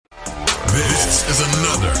This is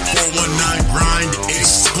another 419 Grind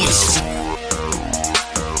exclusive.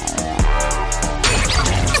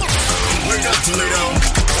 Wake up, Toledo.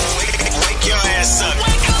 Wake your ass up.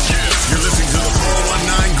 You're listening to the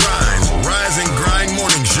 419 Grinds Rise and Grind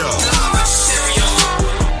Morning Show.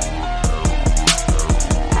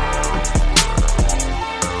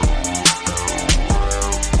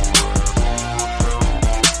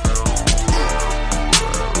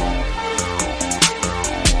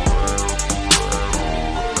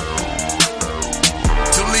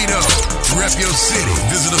 Rep your city.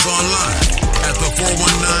 Visit us online at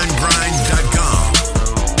the419grind.com.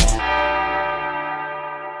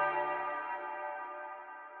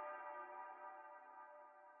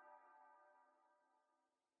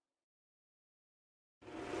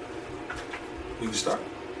 We can start.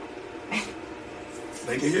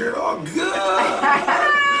 They can hear it all good.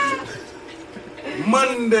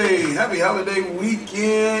 Monday, happy holiday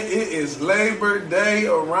weekend. It is Labor Day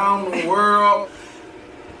around the world.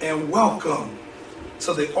 And welcome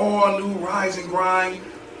to the all-new Rise and Grind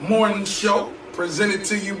morning show presented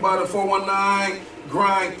to you by the 419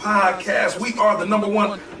 Grind Podcast. We are the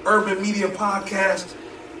 #1 urban media podcast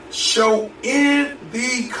show in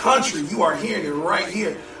the country. You are hearing it right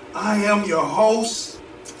here. I am your host,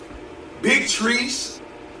 Big Trees,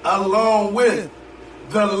 along with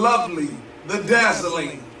the lovely, the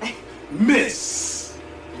dazzling Miss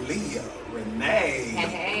Leah Renee.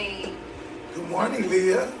 Hey. Good morning,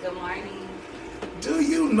 Leah. Good morning. Do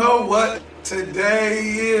you know what today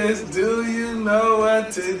is? Do you know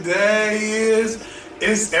what today is?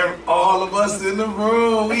 It's all of us in the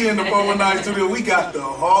room. We in the 419 studio. We got the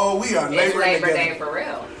whole, we are laboring Labor together. Day for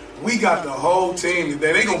real. We got the whole team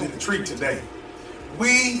today. They gonna get a treat today.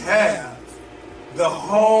 We have the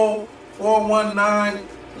whole 419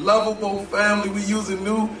 lovable family. We using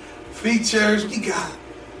new features. We got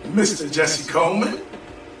Mr. Jesse Coleman.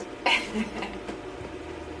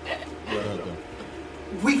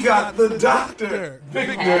 We got the Dr.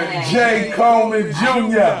 Victor J. Coleman Jr. I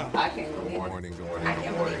can't believe Good morning. I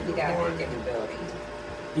can't believe you got Vic in the building.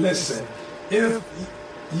 Listen, if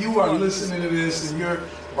you are listening to this and you're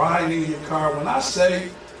riding in your car, when I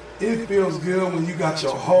say it feels good when you got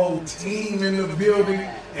your whole team in the building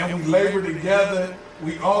and we labor together,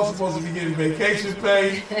 we all supposed to be getting vacation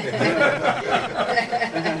pay.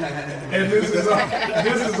 And this is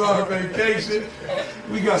our vacation.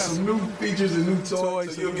 We got some new features and new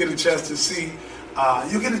toys. So you'll get a chance to see.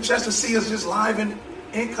 You'll get a chance to see us just live in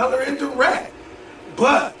color and direct.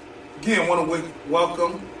 But again, want to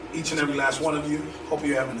welcome each and every last one of you. Hope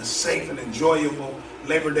you're having a safe and enjoyable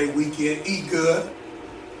Labor Day weekend. Eat good.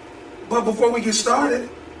 But before we get started,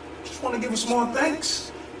 just want to give a small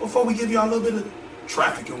thanks before we give y'all a little bit of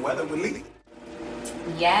traffic and weather with Lee.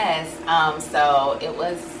 Yes. So it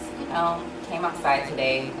was, came outside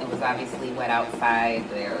today. It was obviously wet outside.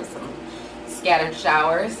 There was some scattered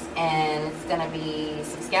showers, and it's going to be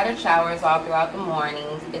some scattered showers all throughout the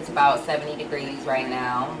morning. It's about 70 degrees right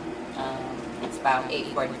now. It's about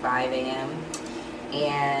 8:45 a.m.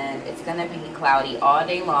 And it's going to be cloudy all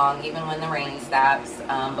day long, even when the rain stops.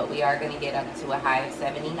 But we are going to get up to a high of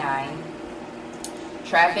 79.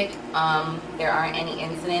 Traffic, there aren't any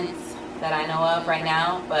incidents that I know of right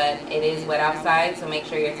now, but it is wet outside, so make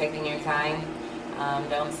sure you're taking your time.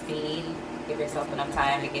 Don't speed. Give yourself enough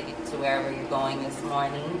time to get to wherever you're going this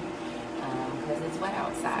morning, because it's wet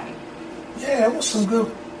outside. Yeah, it was some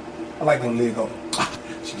good. I like when Leah go,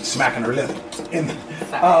 she be smacking her lip.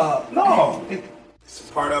 No, it's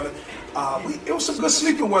a part of it. It was some good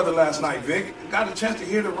sleeping weather last night, Vic. Got a chance to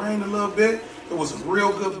hear the rain a little bit. It was a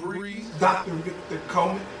real good breeze. Dr. Victor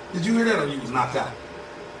Coleman, did you hear that or you was knocked out?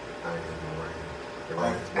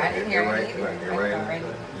 I didn't hear it either.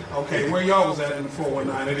 Okay, where y'all was at in the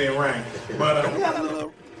 419, it didn't rain. But we had a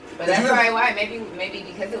little. But that's probably why. Maybe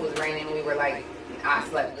because it was raining, we were like, I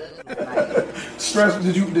slept good. Like, Stress,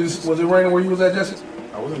 was it raining where you was at, Jesse?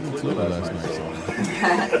 I wasn't in Toledo last night, so.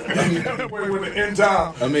 We were in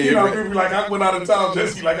town. I mean, people be like, I went out of town,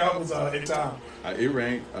 Jesse, like I was in town. It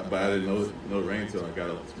rained, but I didn't know it rained until I got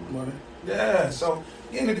up this morning. Yeah, so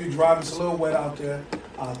again, if you're driving, it's a little wet out there.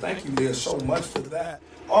 Thank you, Leah, so much for that.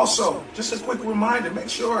 Also, just a quick reminder, make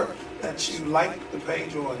sure that you like the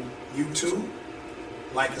page on YouTube,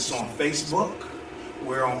 like us on Facebook.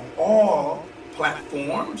 We're on all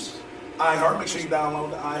platforms. iHeart, make sure you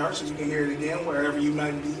download the iHeart so you can hear it again wherever you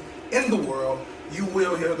might be in the world. You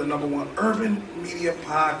will hear the #1 urban media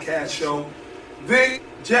podcast show. Vic,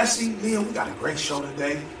 Jesse, Leah, we got a great show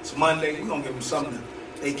today. It's Monday. We're going to give them something that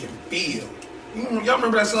they can feel. Y'all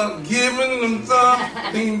remember that song? Giving them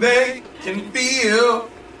something they can feel.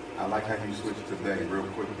 I like how you switched to that real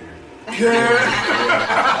quick there. I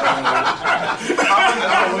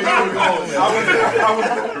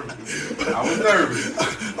was nervous.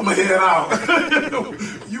 I'm gonna head out.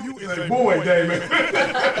 You is a boy, David.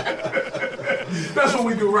 That's what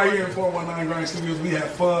we do right here in 419 Grind Studios. We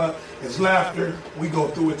have fun. It's laughter. We go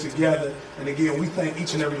through it together. And again, we thank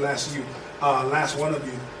each and every last one of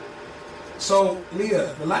you. So,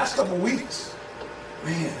 Leah, the last couple weeks,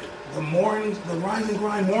 man, the Rise and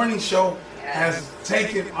Grind morning show has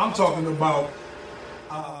taken, I'm talking about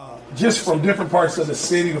just from different parts of the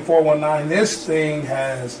city, the 419, this thing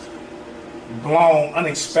has blown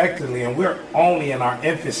unexpectedly, and we're only in our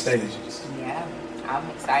infant stages. Yeah, I'm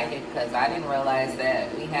excited because I didn't realize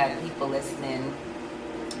that we had people listening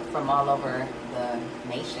from all over the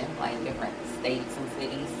nation, like different states and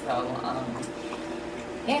cities. So,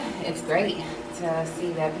 yeah, it's great to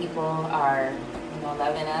see that people are,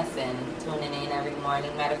 loving us and tuning in every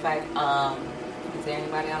morning. Matter of fact, is there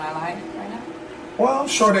anybody on our line right now? Well, I'm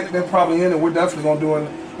sure they're probably in it. We're definitely going to do an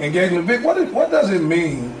engagement. Vic, what does it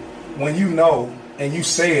mean when you know and you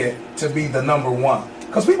say it to be the number one?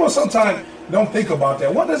 Because people sometimes don't think about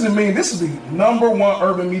that. What does it mean? This is the number one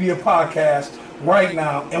urban media podcast right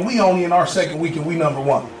now, and we only in our second week and we number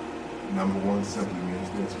one. Number one simply means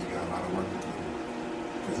this: we got a lot of work to do.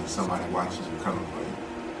 Because if somebody watches, we're coming for you.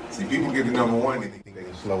 See, people get to number one, they think they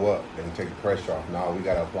can slow up, they can take the pressure off. No, we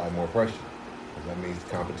got to apply more pressure. Because that means the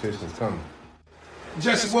competition's coming.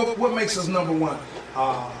 Jesse, what makes us number one?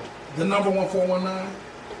 The number one 419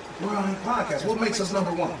 Grind podcast. What makes us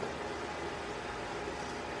number one?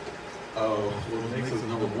 What makes us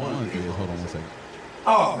number one is, hold on one second.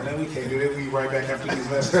 Oh, man, we can't do that. We right back after these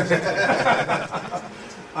lessons.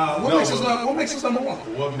 What makes us number one?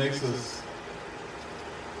 What makes us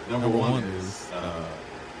number one is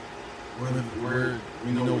we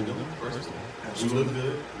know what we're doing, first of all. We look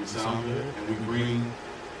good, we sound good, and we bring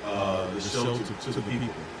the show to the people,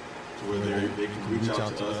 to where they can reach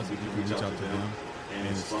out to us, we can reach out to them, and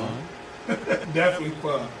it's fun. Definitely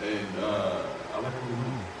fun. And I like what we're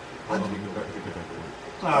doing. Hold on, we go back to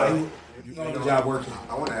work. You know the job working.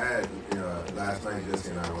 I want to add, last night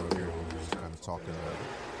Jesse and I were here when we were kind of talking,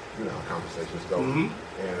 how conversations go. Mm-hmm.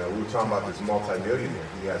 And we were talking about this multi-millionaire.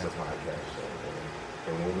 He has a podcast show.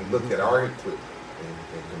 And when we looked at our equipment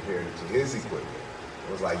and compared it to his equipment,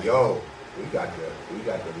 it was like, yo, we got the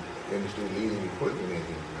industry leading equipment in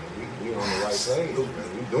here, man. We on the right page, man.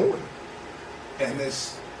 We doing it. And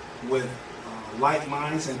it's with like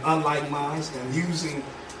minds and unlike minds, and using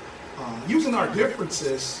our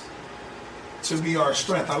differences to be our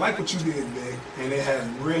strength. I like what you did, Vic, and it has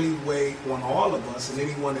really weighed on all of us and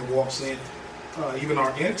anyone that walks in, even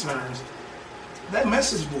our interns. That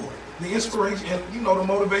message board, the inspiration, and the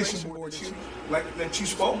motivation board that you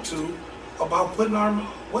spoke to about putting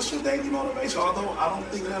what's your daily motivation? Although I don't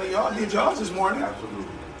think none of y'all did y'all this morning. Absolutely.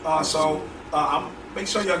 Make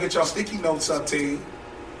sure y'all get y'all sticky notes up, team.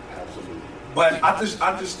 Absolutely. But I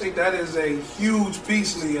just think that is a huge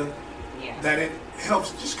piece, Leah, that it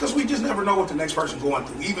helps, just because we just never know what the next person's going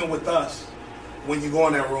through. Even with us, when you go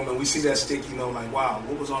in that room and we see that sticky note, like, wow,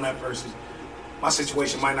 what was on that person? My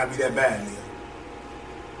situation might not be that bad, Leah.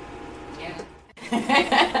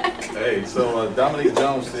 Hey, so Dominique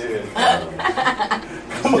Jones said, I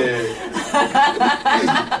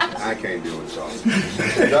can't do it, y'all.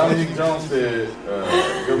 Dominique Jones said,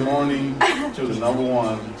 good morning to the number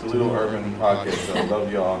one Toledo Urban podcast. I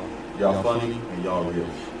love y'all. Y'all funny and y'all real.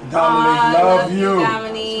 Dominique, love you.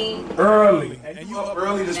 Dominique. Early. And you up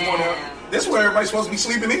early this morning. This is where everybody's supposed to be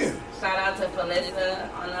sleeping in. Shout out to Felissa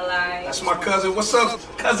on the line. That's my cousin. What's up,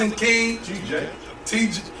 Cousin King?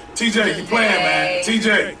 TJ, you playing, man.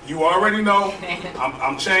 TJ, you already know.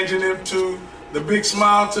 I'm changing it to the big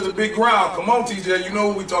smile to the big growl. Come on, TJ, you know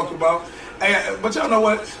what we talked about. Hey, but y'all know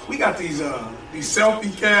what? We got these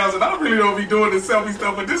selfie cams, and I really don't be doing this selfie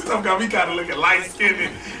stuff, but this stuff got me kind of looking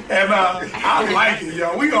light-skinned. And I like it,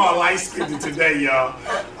 y'all. We all light-skinned today, y'all.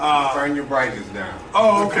 Turn your brightness down.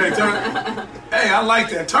 Oh, okay. Hey, I like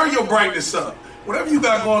that. Turn your brightness up. Whatever you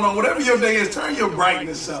got going on, whatever your day is, turn your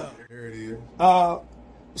brightness up. There it is.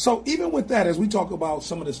 So even with that, as we talk about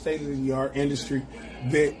some of the state-of-the-art industry,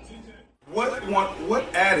 that what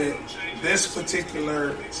added this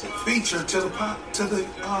particular feature to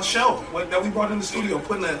the show that we brought in the studio?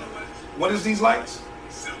 What is these lights?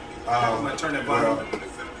 I'm gonna turn that volume up.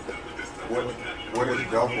 What is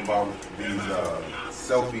dope about these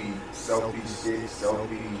selfie sticks,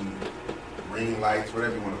 selfie ring lights,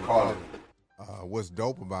 whatever you want to call it? What's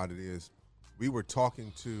dope about it is we were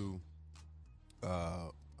talking to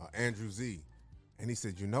Andrew Z, and he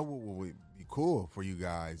said, what would be cool for you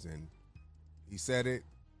guys? And he said it,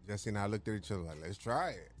 Jesse and I looked at each other like, let's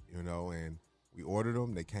try it, and we ordered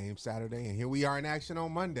them. They came Saturday, and here we are in action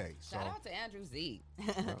on Monday. Shout out to Andrew Z.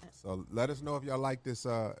 So let us know if y'all like this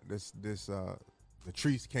Latrice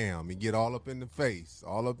cam. You get all up in the face,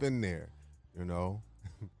 all up in there,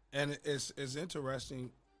 And it's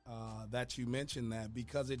interesting that you mentioned that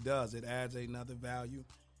because it adds another value.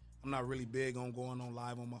 I'm not really big on going on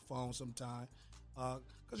live on my phone sometimes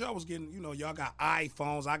because y'all was getting, y'all got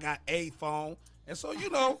iPhones. I got a phone. And so,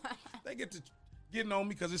 they get to getting on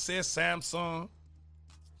me because it says Samsung.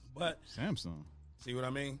 But Samsung. See what I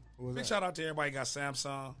mean? Big that? shout out to everybody got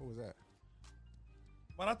Samsung. What was that?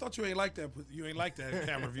 But I thought you ain't like that. You ain't like that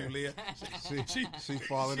camera view, Leah. She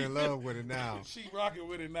falling in love with it now. She rocking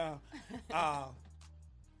with it now.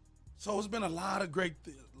 So it's been a lot of great.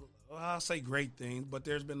 I'll say great things, but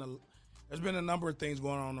there's been a number of things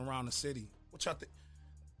going on around the city. Which I think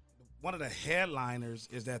one of the headliners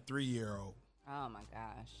is that 3-year-old. Oh my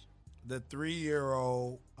gosh. The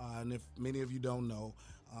 3-year-old, and if many of you don't know,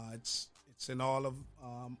 it's in all of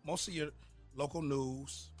most of your local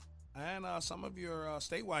news and some of your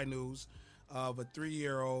statewide news of a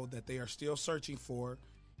 3-year-old that they are still searching for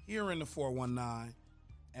here in the 419.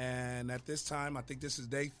 And at this time, I think this is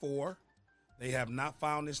day 4. They have not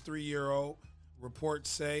found this 3-year-old. Reports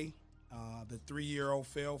say the 3-year-old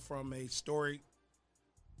fell from a story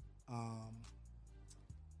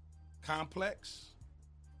complex,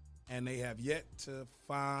 and they have yet to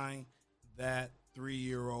find that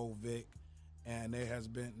 3-year-old Vic. And there has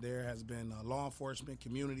been a law enforcement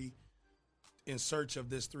community in search of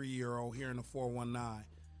this 3-year-old here in the 419.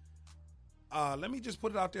 Let me just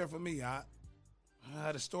put it out there for me.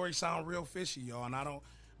 The story sound real fishy, y'all, and I don't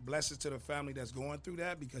bless it to the family that's going through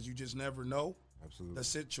that because you just never know the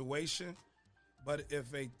situation. But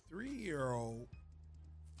if a 3-year-old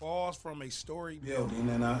falls from a story building,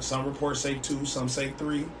 and some reports say 2, some say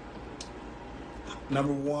 3.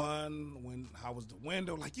 Number 1, how was the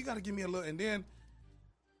window? Like, you got to give me a look. And then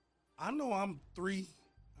I know I'm 3.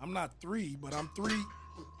 I'm not 3, but I'm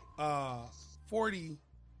 40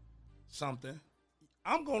 something.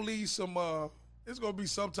 I'm going to leave some, it's going to be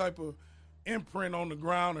some type of imprint on the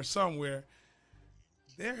ground or somewhere.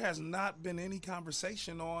 There has not been any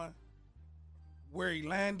conversation on where he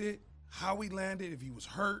landed, how he landed, if he was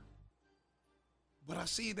hurt. But I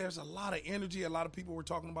see there's a lot of energy. A lot of people were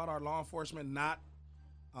talking about our law enforcement not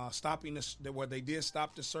stopping this, where they did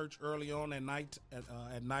stop the search early on at night.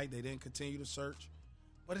 At night, they didn't continue to search.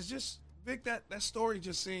 But it's just, Vic, that story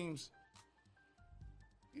just seems.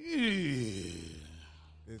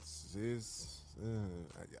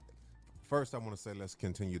 First, I want to say let's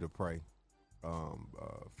continue to pray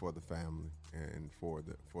for the family and for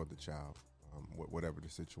the child, whatever the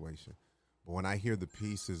situation. But when I hear the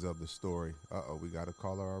pieces of the story, we got a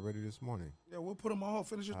caller already this morning. Yeah, we'll put them all.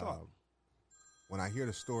 Finish your thought. When I hear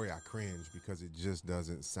the story, I cringe because it just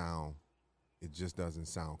doesn't sound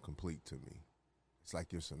complete to me. It's like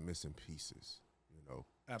there's some missing pieces,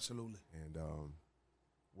 Absolutely. And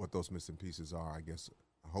what those missing pieces are, I guess,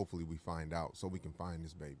 hopefully we find out so we can find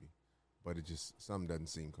this baby. But something doesn't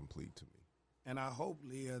seem complete to me. And I hope,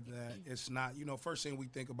 Leah, that it's not, first thing we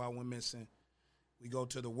think about when missing, we go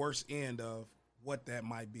to the worst end of what that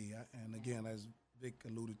might be. And again, as Vic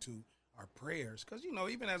alluded to, our prayers. Because,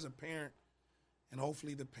 even as a parent, and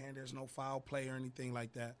hopefully there's no foul play or anything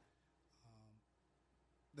like that,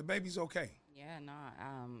 the baby's okay. Yeah, no,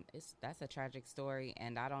 that's a tragic story,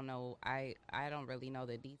 and I don't know, I don't really know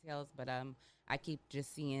the details, but I keep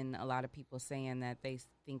just seeing a lot of people saying that they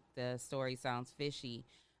think the story sounds fishy.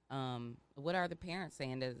 What are the parents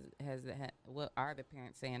saying? What are the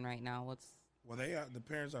parents saying right now? The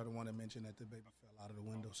parents are the one that mentioned that the baby fell out of the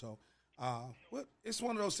window. So, it's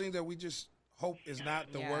one of those things that we just hope is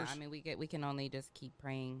not the worst. I mean, we can only just keep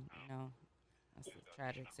praying. That's a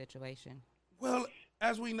tragic situation. Well,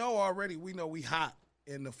 as we know already, we hot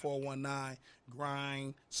in the 419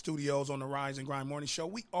 Grind Studios on the Rise and Grind Morning Show.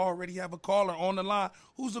 We already have a caller on the line.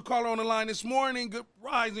 Who's the caller on the line this morning? Good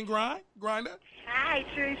Rise and Grinder. Hi,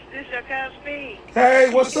 Trish. This is your cousin Fee. Hey,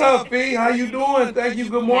 what's up, Fee? How you doing? Thank you.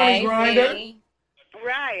 Good morning, Grinder.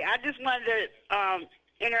 Right. I just wanted to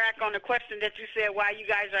interact on the question that you said, why you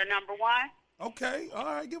guys are number 1. Okay. All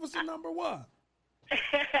right. Give us the number 1.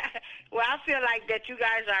 Well, I feel like that you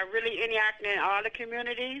guys are really interacting in all the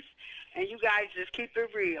communities, and you guys just keep it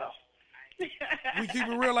real. We keep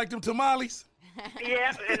it real like them tamales.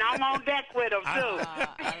 Yeah, and I'm on deck with them, too. I love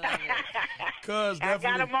it. Cuz I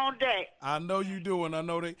got them on deck. I know you do, and I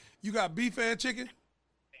know you got beef and chicken?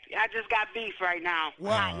 I just got beef right now.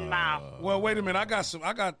 Hot and mild. Well, wait a minute. I got some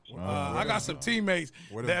teammates.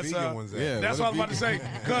 Where the That's vegan ones at? yeah, that's what I was about to say.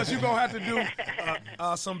 Because you're gonna have to do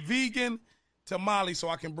some vegan tamales so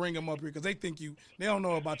I can bring them up here because they don't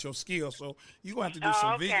know about your skills. So you're gonna have to do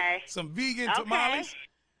some vegan tamales.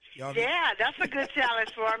 Yeah, that's a good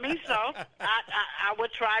challenge for me. So I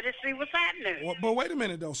would try to see what's happening. Well, but wait a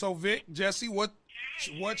minute though. So Vic, Jesse, what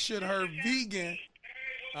should her vegan?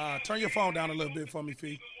 Turn your phone down a little bit for me,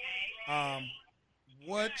 Fee.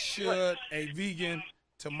 What should a vegan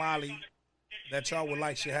tamale that y'all would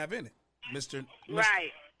like should have in it, Mr.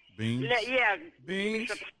 Right. Beans. Yeah.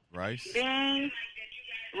 Rice. Beans.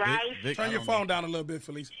 Rice. Vic, Turn your phone down a little bit,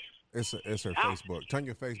 Felicia. It's her Facebook. Turn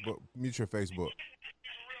your Facebook. Mute your Facebook.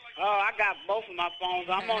 Oh, I got both of my phones.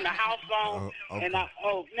 I'm on the house phone, okay. and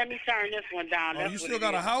let me turn this one down. Oh, you still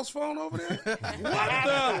got a house phone over there? What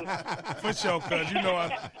the? For sure, cuz you know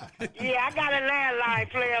Yeah, I got a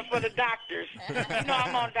landline player for the doctors. You know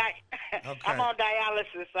I'm on I'm on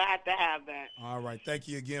dialysis, so I have to have that. All right, thank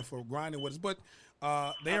you again for grinding with us. But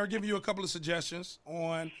they are giving you a couple of suggestions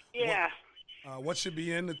on what should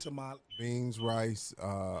be in the tamale. Beans, rice,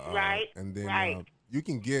 right, and then you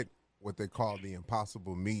can get what they call the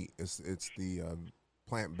impossible meat. It's the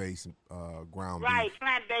plant-based ground beef. Right,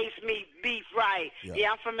 plant-based beef, right. Yeah,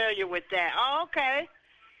 I'm familiar with that. Oh, okay.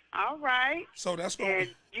 All right. So that's what. And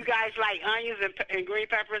you guys like onions and green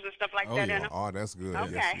peppers and stuff like that in them? Oh, that's good.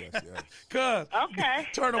 Okay. Yes. Okay.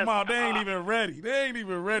 Turn them out. They ain't even ready. No, they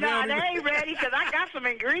ain't ready because I got some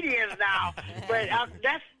ingredients now. But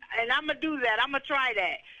and I'm going to do that. I'm going to try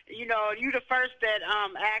that. You know, you the first that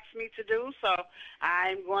asked me to do, so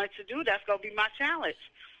I'm going to do. That's going to be my challenge.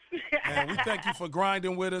 And we thank you for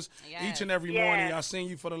grinding with us each and every morning. I've seen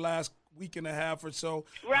you for the last week and a half or so.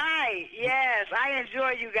 Right, yes. I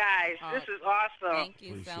enjoy you guys. This is awesome. Thank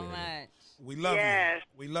you so much. We love you.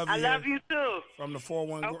 We love you. I love you, too. From the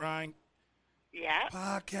 4-1 Grind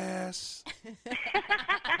podcast.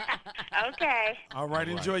 Okay. All right,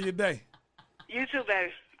 enjoy your day. You too,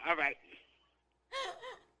 baby. All right.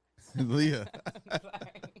 Leah.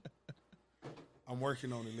 I'm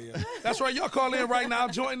working on it, Leah. That's right. Y'all call in right now.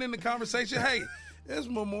 Join in the conversation. Hey, it's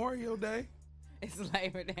Memorial Day. It's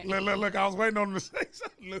Labor Day. Look, I was waiting on him to say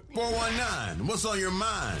something. 419, what's on your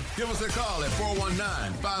mind? Give us a call at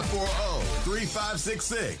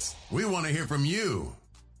 419-540-3566. We want to hear from you.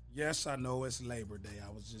 Yes, I know it's Labor Day.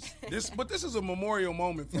 But this is a memorial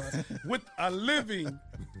moment for us with a living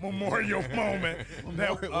memorial moment. Wait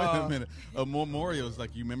a minute. A memorial is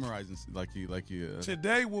like you memorizing, like you.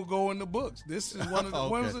 Today will go in the books. This is one of the.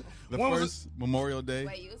 Okay. When was it? The first Memorial Day.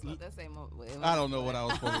 Wait, you were supposed to say. I don't know what I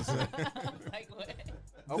was supposed to say. Like what?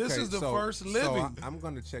 This is the first living. So I'm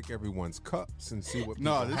going to check everyone's cups and see what.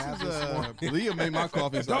 No, this is Leah made my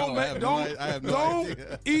coffee. So Don't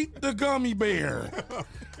eat the gummy bear.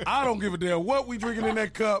 I don't give a damn what we drinking in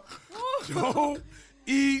that cup. Don't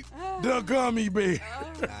eat the gummy bear.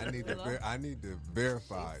 I need to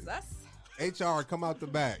verify. HR, come out the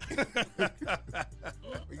back.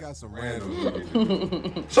 We got some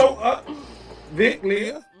random. So, Vic,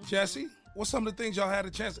 Leah, Jesse, what's some of the things y'all had a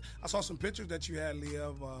chance? I saw some pictures that you had, Leah,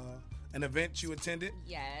 of an event you attended.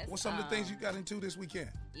 Yes. What's some of the things you got into this weekend?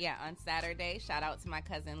 Yeah, on Saturday, shout out to my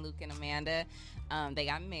cousin Luke and Amanda. They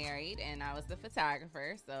got married, and I was the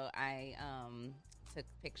photographer, so I took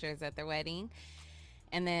pictures at their wedding.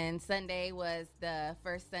 And then Sunday was the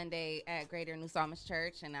first Sunday at Greater New Psalmist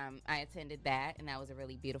Church, and I attended that, and that was a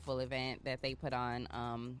really beautiful event that they put on.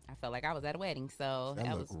 I felt like I was at a wedding, so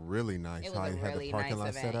that looked really nice. It was a really nice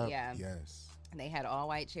event. Set up? Yeah. Yes. They had all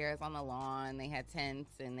white chairs on the lawn. They had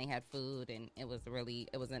tents and they had food, and it was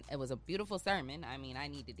a beautiful sermon. I mean, I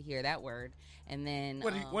needed to hear that word. And then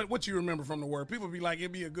what you remember from the word? People be like,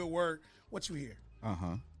 it'd be a good word. What you hear?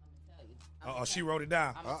 Oh, she wrote it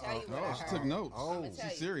down. I'm gonna tell you what I she heard. took notes. Oh,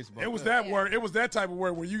 she's serious about it was that word. It was that type of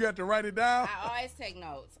word where you got to write it down. I always take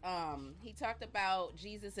notes. He talked about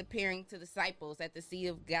Jesus appearing to disciples at the Sea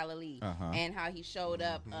of Galilee and how he showed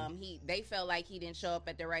up. They felt like he didn't show up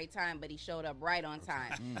at the right time, but he showed up right on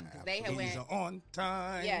time. He's on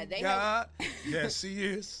time. Yeah, yes, he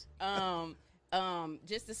is.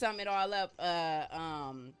 Just to sum it all up,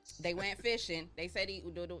 they went fishing. They said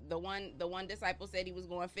the one disciple said he was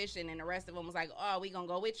going fishing, and the rest of them was like, "Oh, we gonna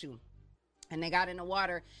go with you." And they got in the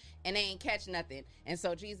water, and they ain't catch nothing. And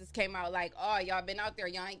so Jesus came out like, "Oh, y'all been out there,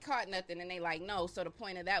 y'all ain't caught nothing." And they like, "No." So the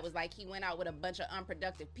point of that was like he went out with a bunch of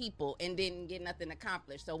unproductive people and didn't get nothing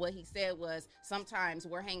accomplished. So what he said was sometimes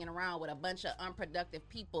we're hanging around with a bunch of unproductive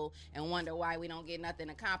people and wonder why we don't get nothing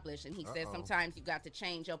accomplished. And he said sometimes you got to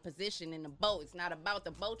change your position in the boat. It's not about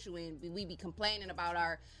the boat you in. We be complaining about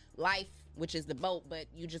our life, which is the boat, but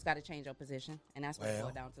you just got to change your position, and that's what it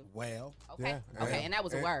boiled down to. Well, Okay, Yeah, okay, and that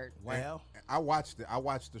was a word. well. I watched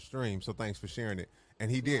the stream, so thanks for sharing it. And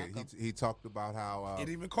he did. He talked about how It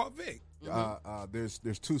even caught Vic.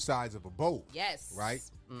 there's two sides of a boat. Yes. Right.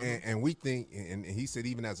 And we think, and he said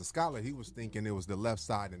even as a scholar, he was thinking it was the left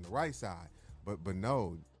side and the right side, but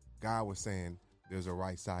no, God was saying there's a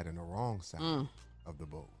right side and a wrong side of the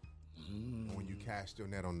boat. And when you cast your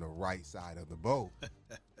net on the right side of the boat,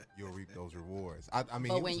 you'll reap those rewards. I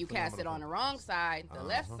mean, But when you cast it on the wrong side, the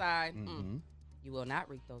left side, you will not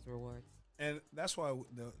reap those rewards. And that's why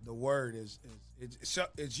the word is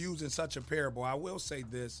it's used in such a parable. I will say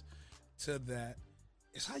this to that.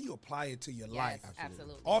 It's how you apply it to your life.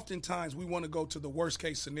 Absolutely. Oftentimes we want to go to the worst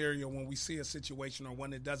case scenario when we see a situation or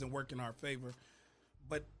when it doesn't work in our favor.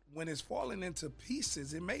 But when it's falling into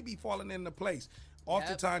pieces, it may be falling into place.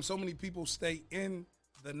 Oftentimes, so many people stay in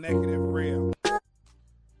the negative realm.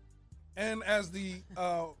 And as the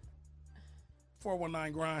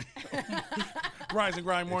 419 Grind, Rise and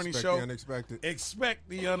Grind morning Expect show. the unexpected. Expect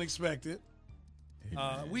the unexpected.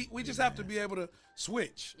 We just have to be able to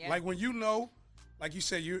switch. Yeah. Like when you know, like you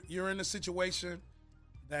said, you're in a situation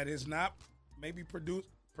that is not maybe productive.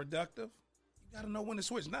 You got to know when to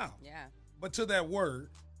switch now. Yeah. But to that word,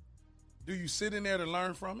 do you sit in there to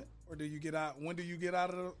learn from it, or do you get out? When do you get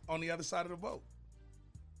out of on the other side of the boat?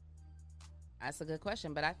 That's a good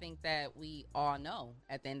question, but I think that we all know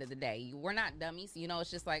at the end of the day. We're not dummies. You know,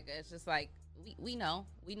 it's just like we know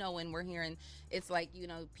when we're hearing. It's like, you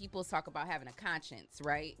know, people talk about having a conscience,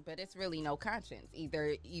 right? But it's really no conscience.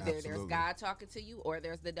 Either there's Absolutely. God talking to you or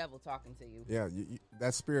there's the devil talking to you. Yeah,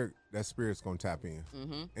 that spirit's gonna tap in,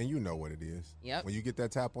 and you know what it is. Yep. When you get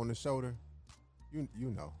that tap on the shoulder, you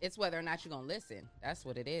know. It's whether or not you're gonna listen. That's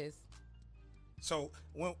what it is. So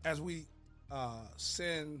as we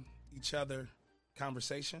send each other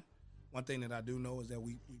conversation, one thing that I do know is that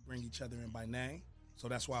we bring each other in by name. So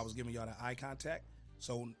that's why I was giving y'all the eye contact.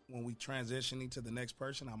 So when we transitioning to the next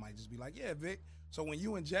person, I might just be like, yeah, Vic. So when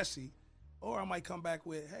you and Jesse, or I might come back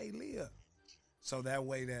with, hey, Leah. So that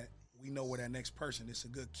way that we know where that next person, it's a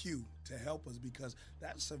good cue to help us, because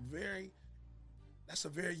that's a very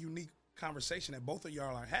unique conversation that both of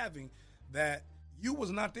y'all are having, that you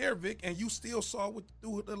was not there, Vic, and you still saw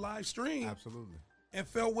through the live stream. Absolutely. And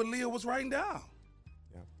felt what Leah was writing down.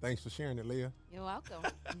 Yeah. Thanks for sharing it, Leah. You're welcome.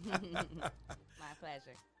 My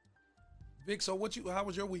pleasure. Vic, so how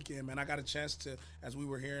was your weekend, man? I got a chance to, as we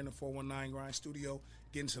were here in the 419 Grind studio,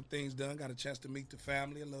 getting some things done, got a chance to meet the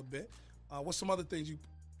family a little bit. What's some other things you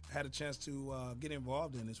had a chance to get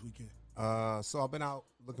involved in this weekend? So I've been out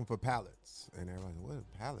looking for pallets, and everybody's like, what are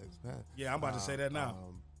pallets? Yeah, I'm about to say that now.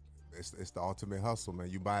 It's the ultimate hustle, man.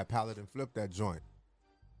 You buy a pallet and flip that joint.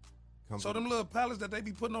 So them little pallets that they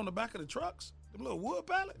be putting on the back of the trucks, them little wood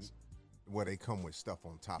pallets? Where they come with stuff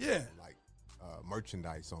on top Yeah. of them, like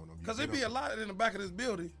merchandise on them. Because there be a lot in the back of this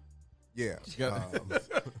building. Yeah. He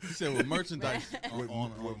said with merchandise with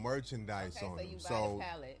merchandise Okay, on so them. you buy the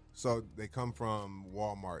pallet. So they come from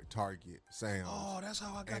Walmart, Target, Sam's. Oh, that's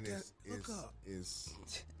how I got and that hookup. It's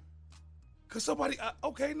Because somebody,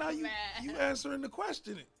 okay, now you Man. answering the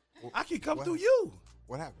question. I can come what- through you.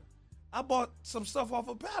 what happened? I bought some stuff off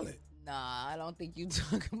a pallet. Nah, I don't think you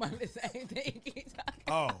talking about the same thing. You talking-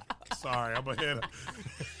 Oh, sorry, I'm ahead.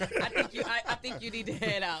 I think you need to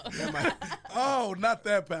head out. Oh, not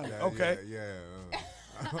that pallet. Yeah, Okay.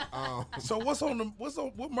 Yeah. So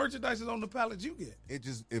what merchandise is on the pallet you get?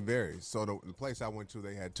 It varies. So the place I went to,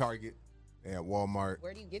 they had Target, they had Walmart.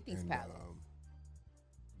 Where do you get these and, pallets?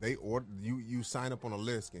 They order you sign up on a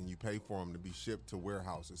list and you pay for them to be shipped to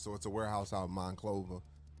warehouses. So it's a warehouse out in Monclova.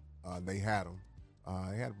 They had them.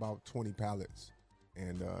 They had about 20 pallets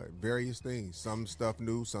and various things. Some stuff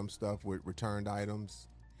new, some stuff with returned items.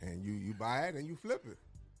 And you buy it and you flip it.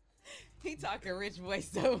 He talking rich voice,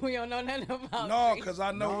 so we don't know nothing about. No, it. because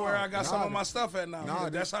I know where I got some of my stuff at now. No,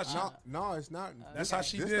 That's how she. No, it's not. That's how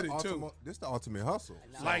she did it too. This the ultimate hustle.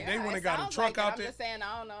 Like they went and got a sounds truck like it. out I'm there. just saying,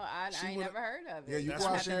 I don't know. I ain't would've- never heard of it. Yeah, you That's go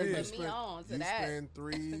out what she there and did. you Put me on to spend, that. spend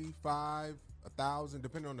 3, 5, 1,000,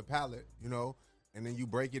 depending on the pallet, and then you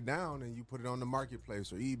break it down and you put it on the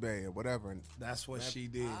marketplace or eBay or whatever. And That's what she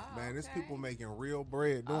did. man, there's okay. people making real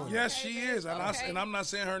bread doing it. Yes, she is, and Okay. and I'm not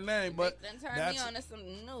saying her name, but Then turn me that's on to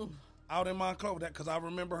something new. out in Monclova. That because I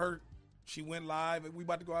remember her. She went live, and we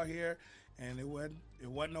about to go out here, and it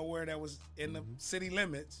wasn't nowhere that was in the city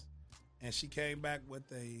limits, and she came back with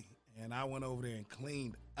and I went over there and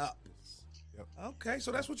cleaned up. Yep. Okay,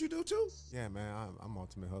 so that's what you do too. Yeah, man, I'm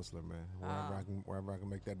ultimate hustler, man. Wherever I can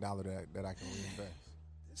make that dollar that I can reinvest.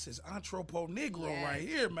 This is Anthropo Negro Yes. right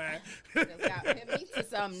here, man. Just got hit me to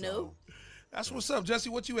something new. That's what's up, Jesse.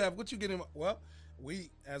 What you have? What you getting? Well, we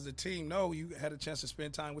as a team know you had a chance to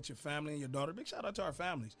spend time with your family and your daughter. Big shout out to our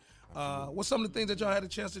families. What's some of the things that y'all had a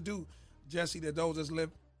chance to do, Jesse? That those that's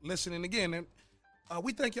listening again, and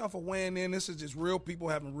we thank y'all for weighing in. This is just real people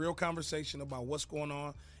having real conversation about what's going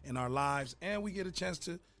on in our lives, and we get a chance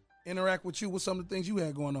to interact with you with some of the things you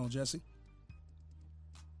had going on, Jesse.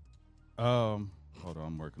 Hold on,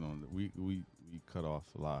 I'm working on it. We cut off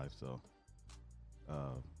live, so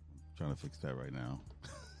trying to fix that right now.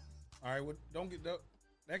 All right, well, don't get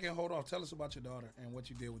that can hold off. Tell us about your daughter and what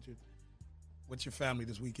you did with your family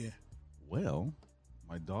this weekend. Well,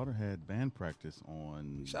 my daughter had band practice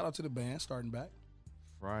on Shout out to the band starting back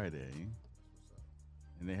Friday,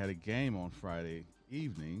 and they had a game on Friday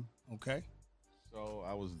evening. Okay. So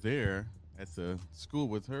I was there at the school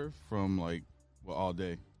with her from all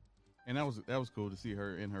day, and that was cool to see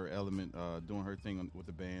her in her element, doing her thing with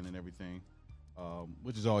the band and everything,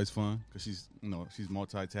 which is always fun because she's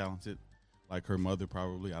multi-talented, like her mother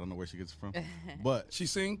probably. I don't know where she gets it from, but she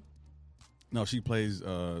sing. No, she plays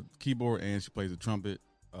keyboard and she plays the trumpet.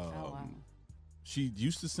 Wow. She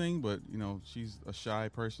used to sing, but she's a shy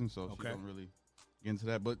person, so she don't really get into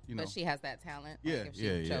that. But but she has that talent. Yeah, if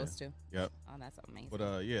she chose to. Yep. Oh, that's amazing.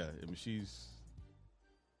 But yeah, I mean, she's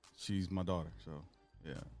my daughter, so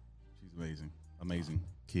yeah, she's amazing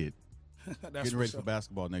kid. Getting ready for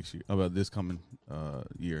basketball next year, about this coming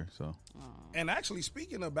year. So, and actually,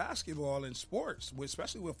 speaking of basketball and sports,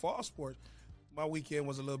 especially with fall sports, my weekend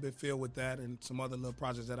was a little bit filled with that and some other little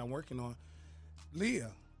projects that I'm working on. Leah.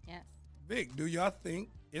 Yes. Vic, do y'all think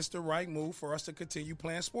it's the right move for us to continue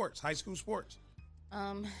playing sports, high school sports?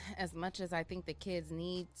 As much as I think the kids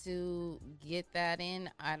need to get that in,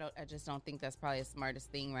 I just don't think that's probably the smartest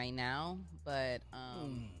thing right now. But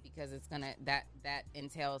because it's gonna that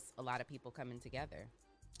entails a lot of people coming together.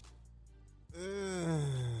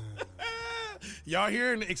 Y'all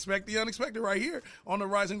here and expect the unexpected right here on the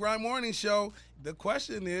Rise and Grind Morning Show. The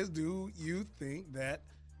question is, do you think that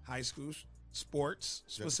high school sports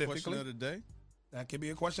specifically? Question of the day? That could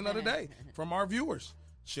be a question of the day from our viewers.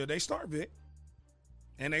 Should they start, Vic?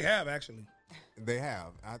 And they have, actually. They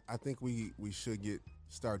have. I think we should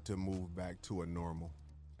start to move back to a normal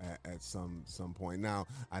at some point. Now,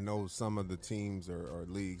 I know some of the teams or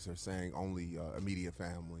leagues are saying only immediate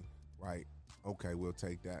family, right? Okay, we'll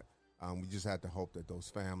take that. We just have to hope that those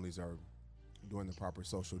families are doing the proper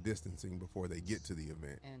social distancing before they get to the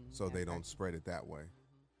event, and so they don't spread it that way.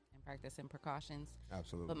 And practicing precautions.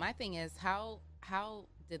 Absolutely. But my thing is, how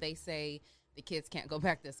did they say the kids can't go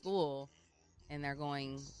back to school and they're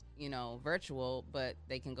going, virtual, but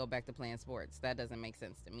they can go back to playing sports? That doesn't make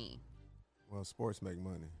sense to me. Well, sports make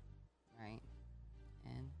money. Right.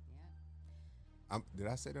 And, did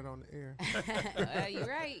I say that on the air? You're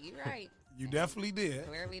right. You definitely did.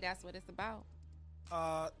 Clearly, that's what it's about.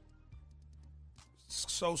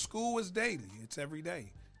 So school is daily. It's every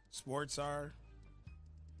day. Sports are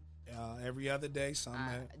every other day. Some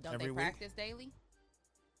don't every they week. Practice daily?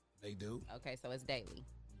 They do. Okay, so it's daily.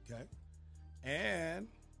 Okay. And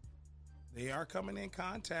they are coming in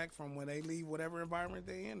contact from when they leave whatever environment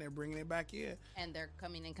they're in. They're bringing it back in. And they're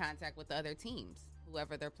coming in contact with the other teams,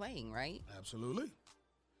 whoever they're playing, right? Absolutely.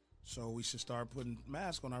 So we should start putting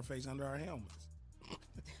masks on our face under our helmets.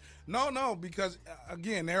 No, because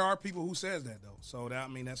again, there are people who says that though. So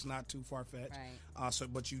that's not too far fetched.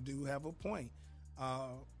 Right. But you do have a point.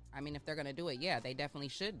 If they're going to do it, yeah, they definitely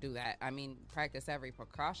should do that. Practice every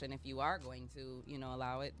precaution. If you are going to,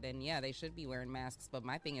 allow it, then yeah, they should be wearing masks. But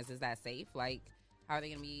my thing is that safe? Like, how are they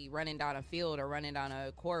going to be running down a field or running down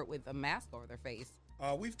a court with a mask over their face?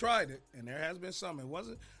 We've tried it, and there has been some. It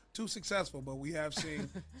wasn't too successful, but we have seen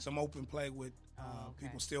some open play with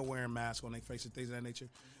people still wearing masks on their face and things of that nature.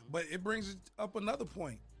 Mm-hmm. But it brings up another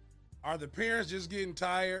point. Are the parents just getting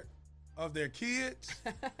tired of their kids?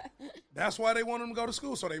 That's why they want them to go to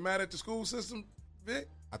school. So they mad at the school system, Vic?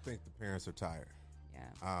 I think the parents are tired.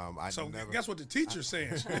 Yeah. Guess what the teacher's saying?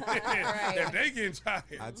 That they getting tired.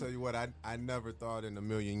 I tell you what, I never thought in a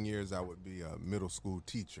million years I would be a middle school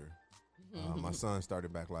teacher. My son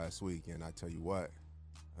started back last week, and I tell you what,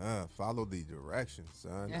 follow the directions,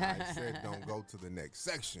 son. I said don't go to the next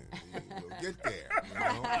section. You'll get there.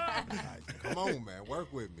 Come on, man,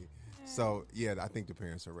 work with me. So, yeah, I think the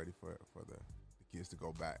parents are ready for the kids to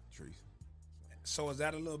go back, Trees. So is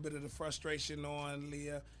that a little bit of the frustration on,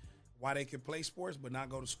 Leah, why they can play sports but not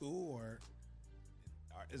go to school? Or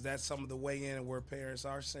is that some of the way in where parents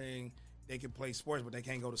are saying they can play sports but they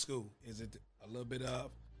can't go to school? Is it a little bit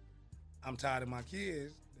of, I'm tired of my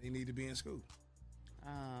kids, they need to be in school?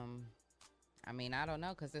 I don't know,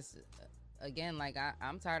 because this again, like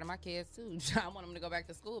I'm tired of my kids too. I want them to go back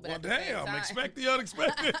to school, but Well, at the same damn, time, expect the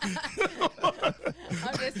unexpected.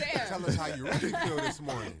 I'm just saying. Tell us how you really feel this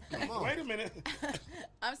morning. Come on. Wait a minute.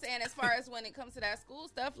 I'm saying as far as when it comes to that school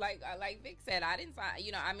stuff, like Vic said, I didn't find,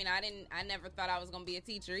 I never thought I was going to be a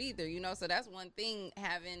teacher either, so that's one thing,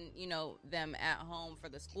 having, them at home for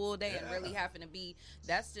the school day and really having to be,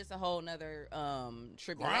 that's just a whole nother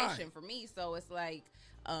tribulation for me. So it's like,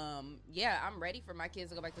 I'm ready for my kids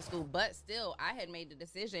to go back to school, but still I had made the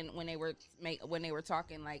decision when they were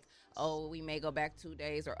talking like, oh, we may go back 2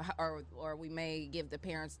 days or we may give the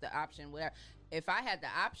parents the option, whatever. If I had the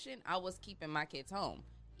option, I was keeping my kids home,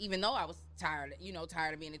 even though I was tired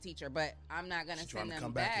of being a teacher. But I'm not gonna send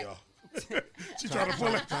them back. She's trying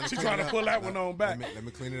to pull that one on back. Let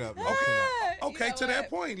me clean it up. Okay, to that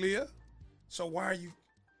point, Leah. So why are you?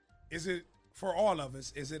 Is it for all of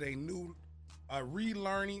us? Is it a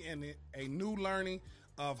relearning and a new learning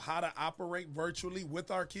of how to operate virtually with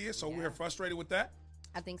our kids? So we're frustrated with that.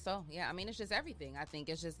 I think so. Yeah. I mean, it's just everything. I think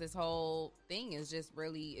it's just this whole thing is just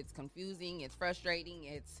really, it's confusing. It's frustrating.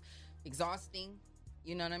 It's exhausting.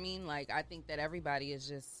 You know what I mean? Like, I think that everybody is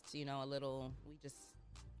just,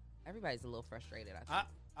 everybody's a little frustrated. I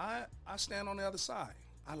think. I stand on the other side.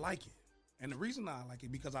 I like it. And the reason I like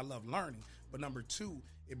it because I love learning. But number two,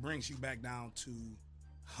 it brings you back down to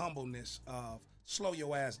humbleness of slow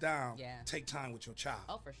your ass down. Yeah. Take time with your child.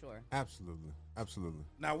 Oh, for sure. Absolutely.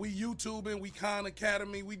 Now we YouTubing, we Khan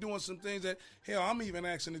Academy, we doing some things that hell, I'm even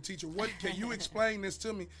asking the teacher, what can you explain this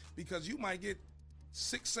to me? Because you might get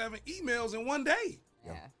 6-7 emails in one day.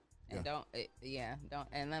 Yeah. And don't.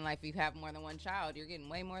 And then, like, if you have more than one child, you're getting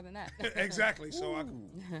way more than that. Exactly. So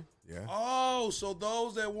Oh, so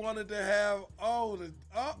those that wanted to have all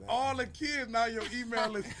the kids, now your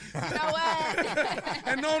email is. You know what?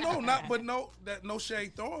 And no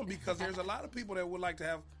shade thrown, because there's a lot of people that would like to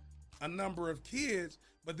have a number of kids,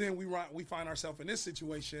 but then we find ourselves in this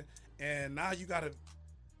situation, and now you got to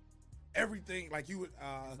everything like you would.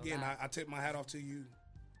 Again, I tip my hat off to you.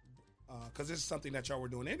 Because this is something that y'all were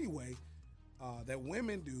doing anyway, that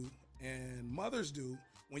women do and mothers do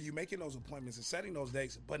when you're making those appointments and setting those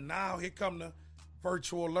dates. But now here come the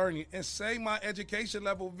virtual learning. And say my education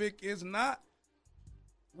level, Vic, is not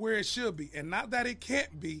where it should be. And not that it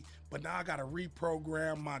can't be, but now I got to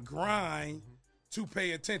reprogram my grind to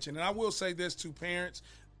pay attention. And I will say this to parents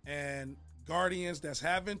and guardians that's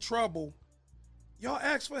having trouble. Y'all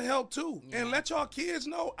ask for help too. Yeah. And let y'all kids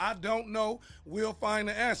know, I don't know, we'll find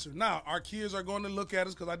the answer. Now, our kids are going to look at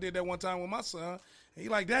us, because I did that one time with my son. And he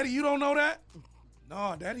like, Daddy, you don't know that?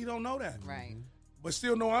 No, Daddy don't know that. Right. But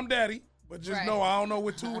still know I'm Daddy. But just know I don't know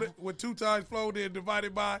what two times flow did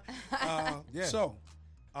divided by. So,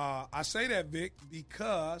 I say that, Vic,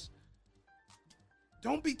 because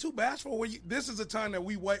don't be too bashful. This is a time that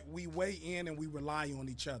we weigh in and we rely on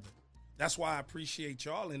each other. That's why I appreciate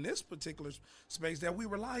y'all in this particular space, that we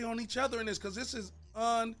rely on each other in this, because this is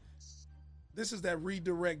that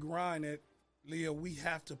redirect grind that, Leah, we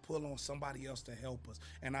have to pull on somebody else to help us.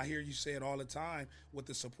 And I hear you say it all the time with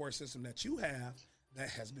the support system that you have that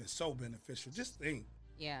has been so beneficial. Just think.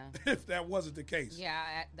 Yeah. If that wasn't the case. Yeah,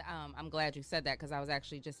 I'm glad you said that, because I was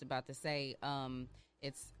actually just about to say,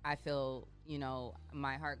 I feel,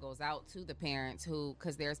 my heart goes out to the parents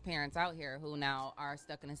because there's parents out here who now are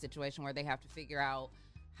stuck in a situation where they have to figure out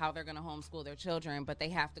how they're going to homeschool their children, but they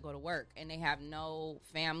have to go to work and they have no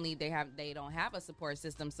family. They don't have a support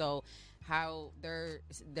system. So how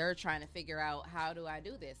they're trying to figure out, how do I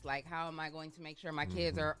do this? Like, how am I going to make sure my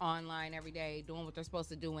kids are online every day doing what they're supposed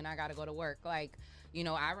to do when I got to go to work? Like,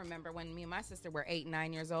 I remember when me and my sister were 8 and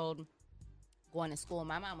 9 years old, going to school,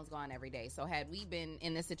 my mom was gone every day. So had we been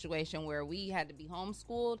in this situation where we had to be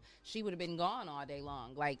homeschooled, she would have been gone all day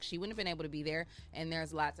long. Like, she wouldn't have been able to be there. And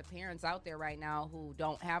there's lots of parents out there right now who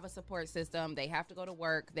don't have a support system. They have to go to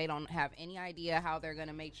work. They don't have any idea how they're going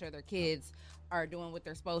to make sure their kids are doing what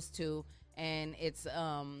they're supposed to. And it's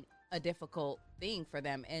a difficult thing for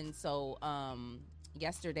them. And so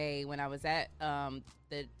yesterday when I was at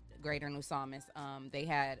the Greater New Psalmist, they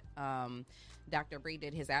had Dr. Bree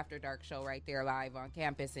did his After Dark show right there live on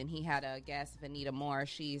campus, and he had a guest, Vanita Moore.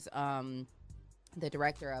 She's the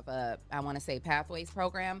director of I want to say Pathways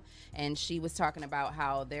program, and she was talking about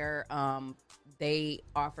how they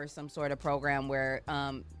offer some sort of program where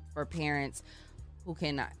for parents who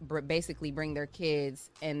can basically bring their kids,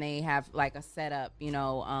 and they have like a setup,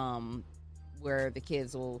 where the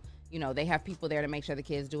kids will they have people there to make sure the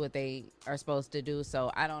kids do what they are supposed to do.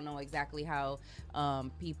 So I don't know exactly how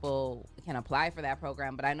people can apply for that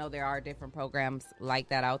program, but I know there are different programs like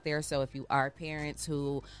that out there. So if you are parents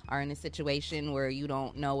who are in a situation where you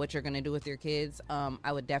don't know what you're going to do with your kids,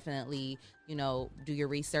 I would definitely, do your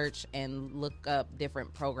research and look up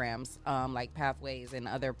different programs like Pathways and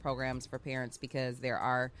other programs for parents, because there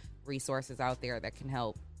are resources out there that can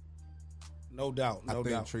help. No doubt. I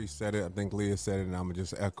think Tree said it. I think Leah said it, and I'm going to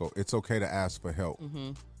just echo. It's okay to ask for help.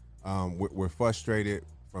 Mm-hmm. We're frustrated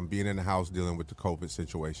from being in the house dealing with the COVID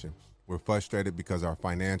situation. We're frustrated because our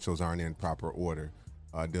financials aren't in proper order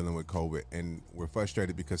dealing with COVID. And we're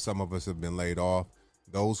frustrated because some of us have been laid off.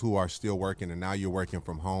 Those who are still working, and now you're working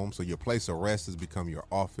from home, so your place of rest has become your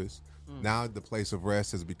office. Now the place of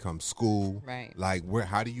rest has become school. Right. Like,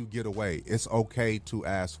 how do you get away? It's okay to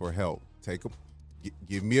ask for help.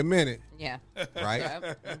 Give me a minute. Yeah. Right? Yep.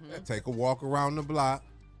 Mm-hmm. Take a walk around the block,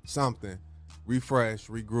 something, refresh,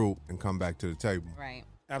 regroup, and come back to the table. Right.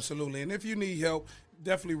 Absolutely. And if you need help,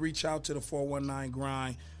 definitely reach out to the 419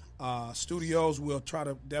 Grind Studios. We'll try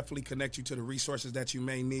to definitely connect you to the resources that you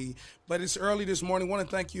may need. But it's early this morning. I want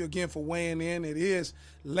to thank you again for weighing in. It is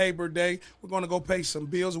Labor Day. We're going to go pay some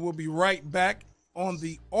bills, and we'll be right back on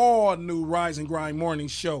the all-new Rise and Grind Morning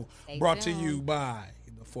Show, brought to you by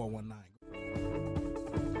the 419.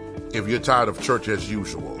 If you're tired of church as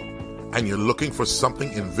usual and you're looking for something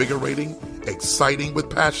invigorating, exciting with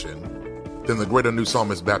passion, then the Greater New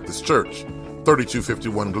Psalmist Baptist Church,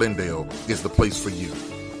 3251 Glendale, is the place for you.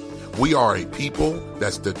 We are a people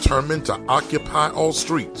that's determined to occupy all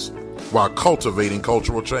streets while cultivating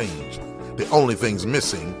cultural change. The only thing's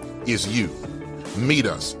missing is you. Meet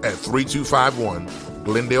us at 3251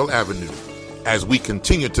 Glendale Avenue as we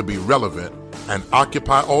continue to be relevant and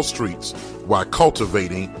occupy all streets while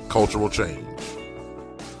cultivating cultural change.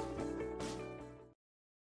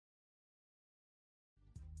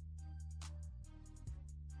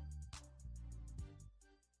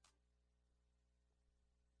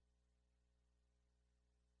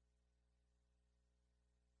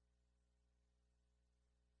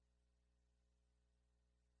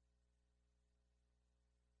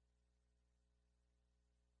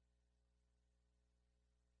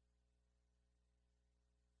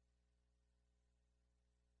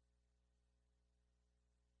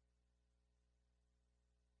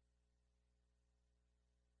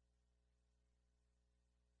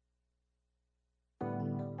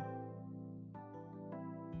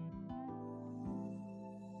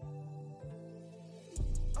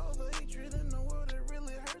 All the hatred in the world, it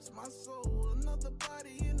really hurts my soul. Another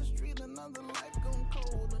body in the street, another life gone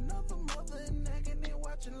cold. Another mother in agony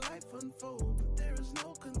watching life unfold, but there is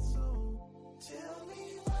no console. Tell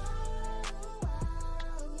me why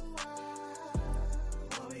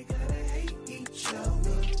we gotta hate each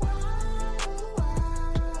other?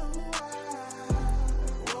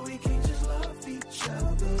 Why we can't just love each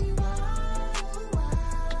other?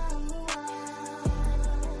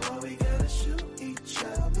 Why we gotta shoot each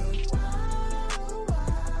other?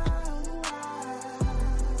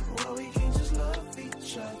 Why we can't just love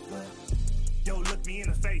each other? Yo, look me in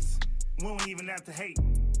the face. We don't even have to hate.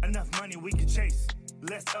 Enough money we can chase.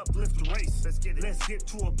 Let's uplift the race. Let's get it. Let's get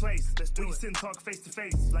to a place. We can sit and talk face to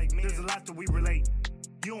face. Like me, there's a lot that we relate.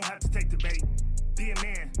 You don't have to take the bait. Be a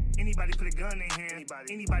man. Anybody put a gun in hand.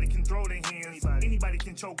 Anybody can throw their hands. Anybody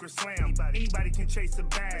can choke or slam. Anybody can chase a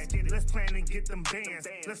bag. Let's plan and get them bands.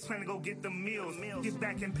 Let's plan to go get them meals. Get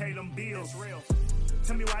back and pay them bills.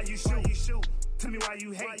 Tell me why you shoot. Tell me why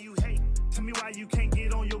you hate. Tell me why you can't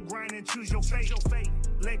get on your grind and choose your fate.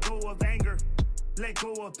 Let go of anger. Let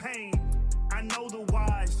go of pain. I know the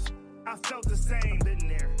whys. I felt the same. Been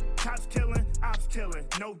there. Cops killing, ops killing.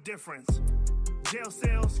 No difference. Jail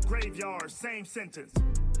cells, graveyards, same sentence.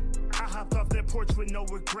 I hopped off that porch with no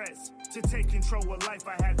regrets. To take control of life,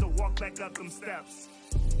 I had to walk back up them steps.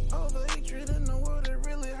 All the hatred in the world, it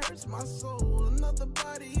really hurts my soul. Another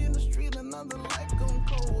body in the street, another life gone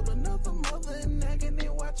cold. Another mother in agony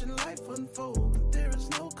watching life unfold, but there is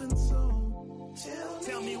no console.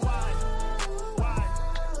 Tell me why?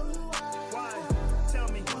 Tell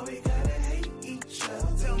me why we gotta hate each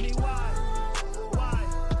other. Tell me why?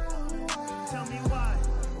 Tell me why?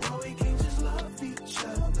 Why we can't just love each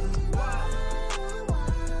other? Why?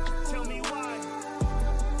 Tell me why?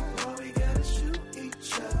 Why we gotta shoot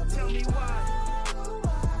each other? Tell me why?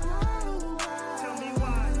 Tell me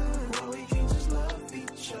why? Why we can't just love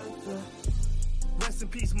each other? Rest in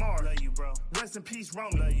peace, Mar. Love you, bro. Rest in peace,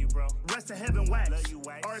 Romy. Love you, bro. Rest in heaven, Wax. Love you,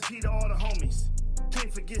 Wax. R.I.P. to all the homies.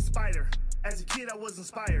 Can't forget Spider. As a kid, I was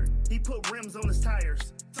inspired. He put rims on his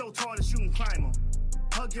tires. So tall that you can climb them.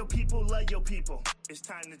 Hug your people, love your people. It's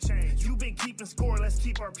time to change. You've been keeping score, let's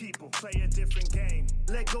keep our people. Play a different game.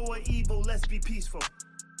 Let go of evil, let's be peaceful.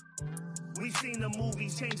 We've seen the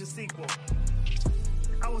movies change the sequel.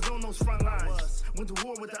 I was on those front lines. Went to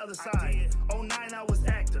war with the other side. 09, I was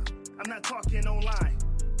active. I'm not talking online.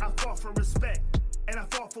 I fought for respect, and I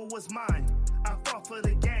fought for what's mine. I fought for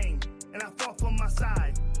the game, and I fought for my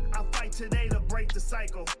side. I fight today to break the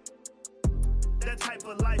cycle. That type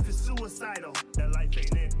of life is suicidal. That life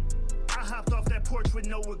ain't it. I hopped off that porch with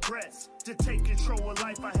no regrets. To take control of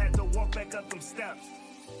life, I had to walk back up them steps.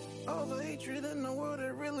 All the hatred in the world,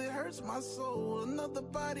 it really hurts my soul. Another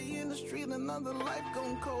body in the street, another life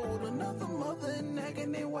gone cold. Another mother in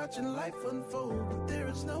agony watching life unfold. But there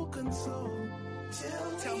is no console.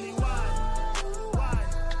 Tell me why?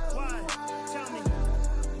 Tell me.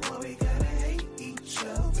 Why we gotta hate each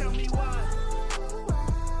other? Tell me why?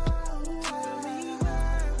 Tell me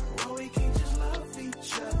why we can't just love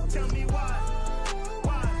each other? Tell me why?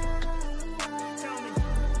 Tell me.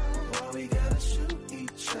 Why we gotta shoot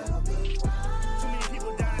each other? Too many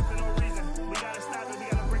people dying for no reason. We gotta stop it, we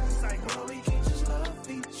gotta break the cycle. Why we can't just love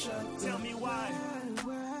each other? Tell me why?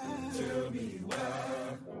 Tell me why?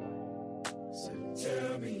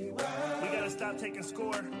 Tell me why? We gotta stop taking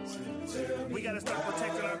score. We gotta start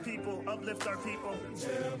protecting our people, uplift our people. The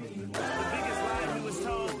biggest lie we was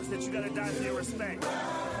told is that you gotta die for your respect.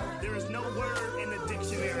 There is no word in the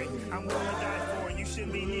dictionary I'm willing to die for, and you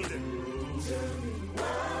shouldn't be neither.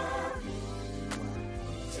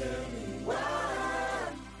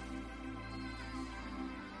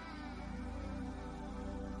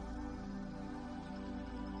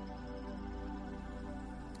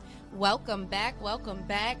 Welcome back.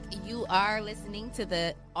 You are listening to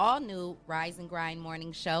the all-new Rise and Grind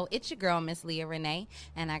Morning Show. It's your girl, Miss Leah Renee,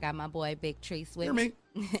 and I got my boy, Big Treese, with me.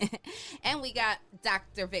 And we got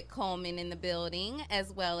Dr. Vic Coleman in the building,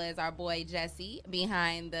 as well as our boy, Jesse,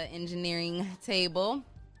 behind the engineering table.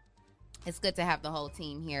 It's good to have the whole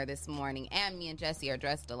team here this morning, and me and Jesse are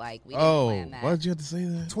dressed alike. We didn't plan that. Why did you have to say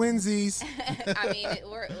that? Twinsies. I mean,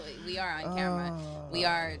 we are on camera. We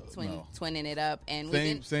are twinning it up, and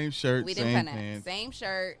Same shirt, we same didn't pants, same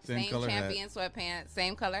shirt, same color champion sweatpants,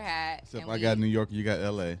 same color hat. Except and I got New York, you got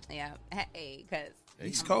L.A. Yeah, hey, because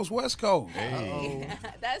East Coast, West Coast. Hey.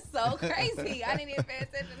 that's so crazy. I didn't even pay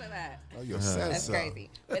attention to that. Oh, you That's crazy.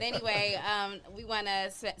 But anyway, we want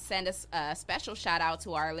to send a special shout out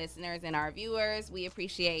to our listeners and our viewers. We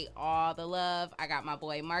appreciate all the love. I got my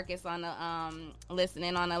boy Marcus on the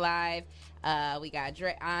listening on the live. We got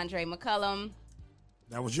Andre McCullum.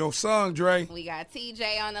 That was your song, Dre. We got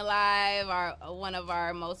TJ on the live, one of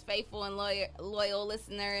our most faithful and loyal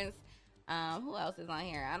listeners. Who else is on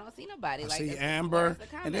here? I don't see nobody. I like see this. Amber,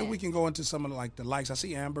 and then we can go into some of the likes. I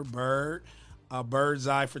see Amber Bird, Bird's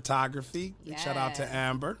Eye Photography. Big shout out to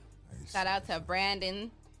Amber. Shout out to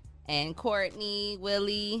Brandon and Courtney,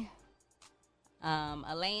 Willie,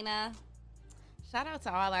 Elena. Shout out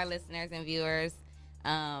to all our listeners and viewers.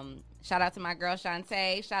 Shout out to my girl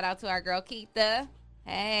Shantae. Shout out to our girl Keitha.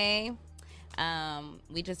 Hey.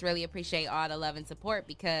 We just really appreciate all the love and support,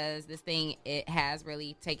 because this thing, it has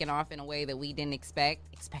really taken off in a way that we didn't expect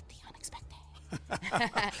the unexpected.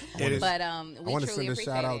 But we I want to truly send a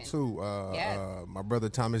shout out to my brother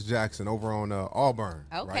Thomas Jackson over on Auburn.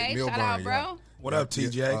 Okay, right? shout out, bro. What up,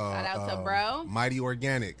 TJ? Shout out to bro. Mighty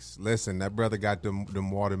Organics. Listen, that brother got them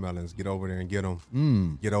watermelons. Get over there and get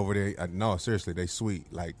them. Get over there. No, seriously, they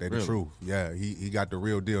sweet. Like, they the truth. Yeah, he got the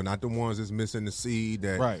real deal. Not the ones that's missing the seed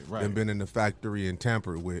that them been in the factory and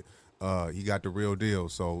tampered with. He got the real deal.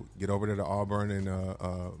 So get over there to Auburn and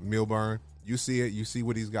Millburn. You see it. You see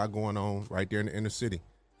what he's got going on right there in the inner city.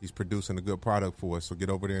 He's producing a good product for us. So get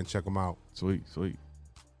over there and check him out. Sweet.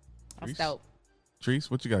 That's dope.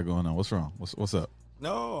 Treese, what you got going on? What's wrong? What's up?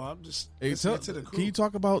 No, I'm just to the crew. Can you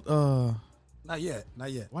talk about Not yet.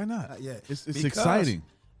 Why not? Not yet. It's exciting.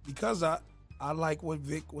 Because I like what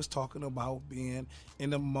Vic was talking about, being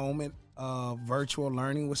in the moment of virtual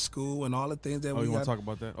learning with school and all the things that we you want got. to talk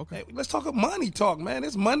about that? Okay. Hey, let's talk about money talk, man.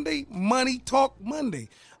 It's Monday, Money Talk Monday.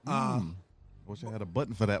 Wish I had a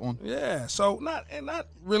button for that one. Yeah, so not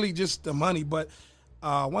really just the money, but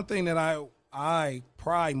one thing that I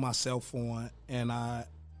pride myself on, and I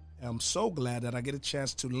am so glad that I get a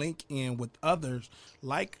chance to link in with others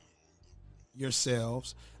like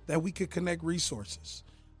yourselves, that we could connect resources.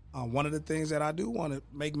 One of the things that I do want to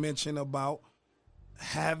make mention about,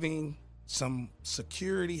 having some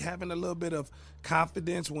security, having a little bit of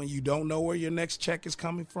confidence when you don't know where your next check is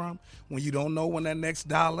coming from, when you don't know when that next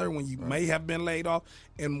dollar, when you may have been laid off,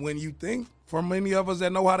 and when you think, for many of us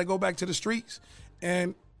that know how to go back to the streets,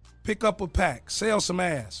 and pick up a pack, sell some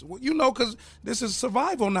ass. Well, you know, because this is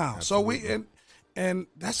survival now. Absolutely. So and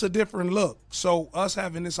that's a different look. So us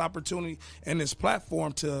having this opportunity and this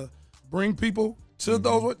platform to bring people to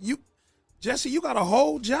those, Jesse, you got a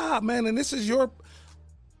whole job, man, and this is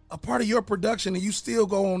a part of your production, and you still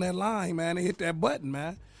go on that line, man, and hit that button,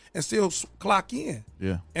 man, and still clock in.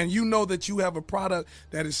 Yeah. And you know that you have a product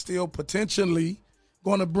that is still potentially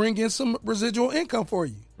going to bring in some residual income for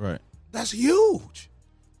you. Right. That's huge.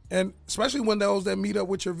 And especially when those that meet up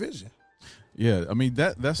with your vision. Yeah, I mean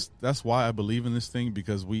that's why I believe in this thing,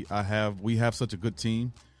 because we have such a good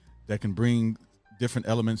team that can bring different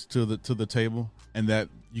elements to the table, and that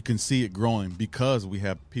you can see it growing because we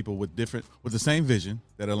have people with the same vision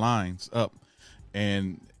that aligns up,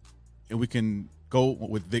 and we can go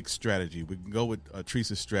with Vic's strategy, we can go with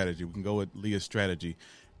Teresa's strategy, we can go with Leah's strategy,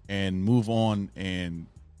 and move on and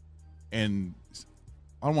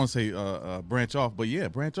I don't want to say branch off, but yeah,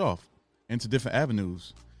 branch off into different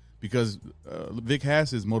avenues, because Vic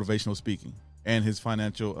has his motivational speaking and his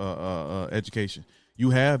financial education.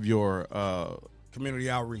 You have your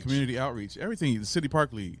community outreach, everything. The City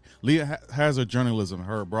Park League. Leah has her journalism,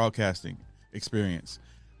 her broadcasting experience.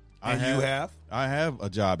 I have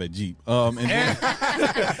a job at Jeep, and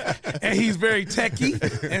he's very techy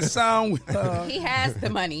and sound. He has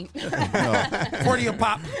the money. 40 a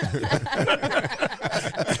pop.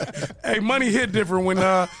 Hey, money hit different when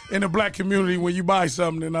in the black community when you buy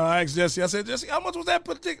something. And I asked Jesse, I said, Jesse, how much was that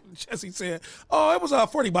particular? Jesse said, oh, it was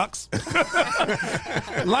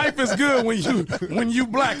 $40. Life is good when you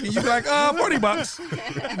black and you like,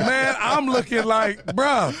 $40. Man, I'm looking like,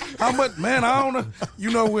 bruh, how much? Man, I don't know.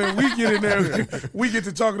 You know, when we get in there, we get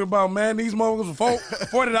to talking about, man, these motherfuckers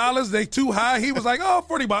for $40, they too high. He was like, oh,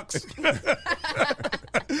 $40.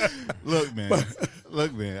 Look,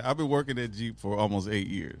 man, I've been working at Jeep for almost 8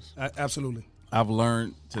 years. Absolutely. I've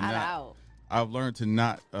learned to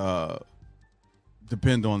not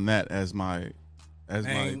depend on that as my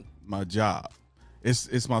job.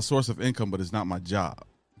 It's my source of income, but it's not my job.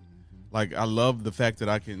 Mm-hmm. Like, I love the fact that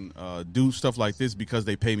I can do stuff like this because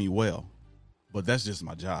they pay me well, but that's just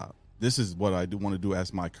my job. This is what I do want to do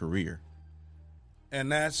as my career. And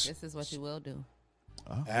this is what you will do.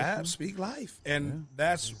 Speak life. And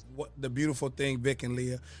that's what the beautiful thing, Vic and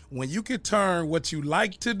Leah, when you can turn what you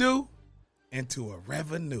like to do into a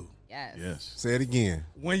revenue. Yes. Say it again.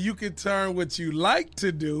 When you can turn what you like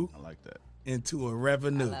to do, I like that, into a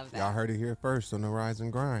revenue. I love that. Y'all heard it here first on the Rise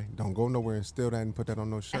and Grind. Don't go nowhere and steal that and put that on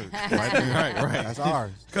those shirts. Right. That's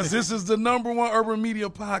ours. Because this is the #1 urban media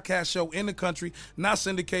podcast show in the country. Not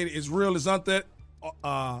syndicated. It's real. It's authentic.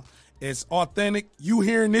 It's authentic. You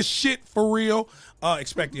hearing this shit for real.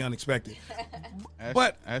 Expect the unexpected.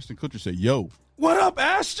 But Ashton Kutcher said, yo. What up,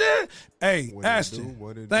 Ashton? Hey,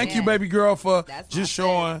 Ashton. Thank you, baby girl, for just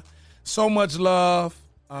showing so much love.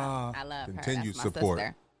 I love her. Continued That's my support.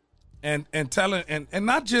 sister. And telling and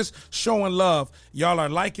not just showing love. Y'all are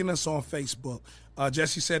liking us on Facebook.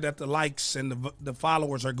 Jesse said that the likes and the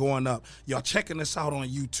followers are going up. Y'all checking us out on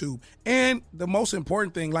YouTube. And the most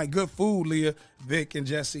important thing, like good food, Leah, Vic, and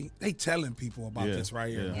Jesse, they telling people about this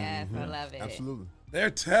right here. Yes, I love it. Absolutely. They're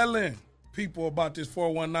telling people about this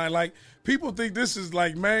 419. Like, people think this is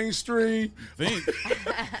like mainstream.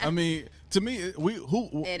 I mean, to me,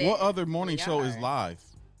 what other morning show is live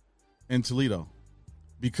in Toledo?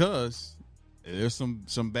 Because there's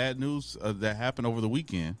some bad news that happened over the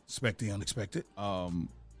weekend. Expect the unexpected.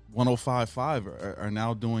 105.5 are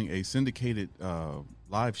now doing a syndicated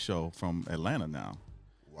live show from Atlanta now.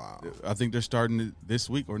 Wow. I think they're starting it this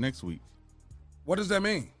week or next week. What does that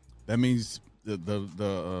mean? That means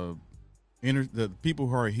the people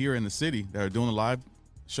who are here in the city that are doing a live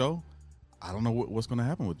show, I don't know what's going to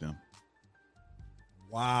happen with them.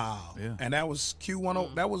 Wow. Yeah. And that was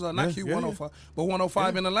Q10. That was not Q105, but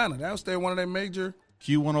 105 in Atlanta. That was one of their major.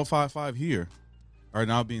 Q1055 here are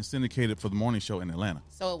now being syndicated for the morning show in Atlanta.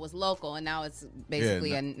 So it was local, and now it's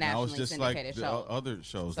basically a nationally syndicated show. Other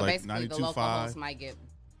shows so like basically 92.5. The local hosts might get.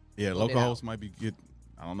 Yeah, local hosts might be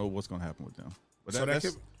I don't know what's going to happen with them. But So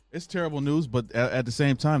it's terrible news, but at the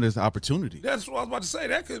same time, there's opportunity. That's what I was about to say.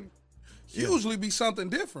 That could hugely be something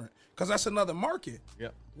different, because that's another market.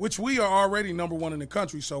 Yep. Which we are already #1 in the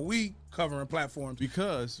country, so we covering platforms.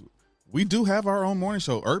 Because we do have our own morning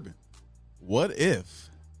show, Urban. What if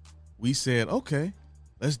we said, okay,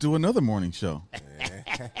 let's do another morning show?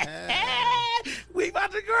 We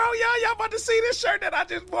about to grow, y'all about to see this shirt that I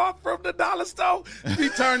just bought from the dollar store. Be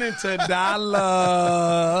turning to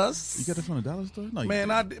dollars. You got it from the dollar store? No,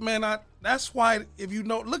 I that's why, if you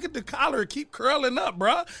know, look at the collar, keep curling up,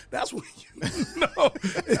 bruh. That's what you know.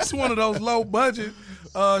 It's one of those low budget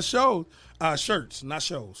shows. Shirts, not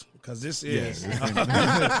shows, because this is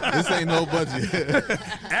this ain't no budget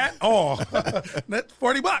at all. That's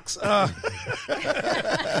 $40.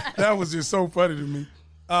 That was just so funny to me.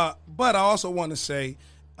 But I also want to say,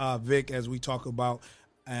 Vic, as we talk about,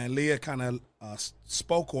 and Leah kind of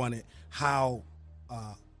spoke on it, how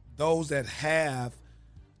those that have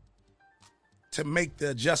to make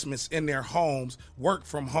the adjustments in their homes, work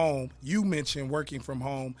from home. You mentioned working from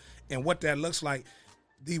home and what that looks like.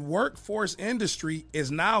 The workforce industry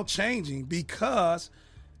is now changing because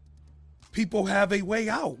people have a way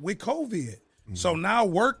out with COVID. Mm-hmm. So now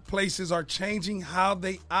workplaces are changing how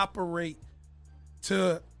they operate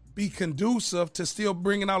to be conducive to still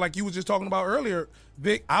bringing out, like you was just talking about earlier,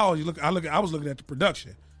 Vic. I was looking at the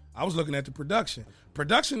production.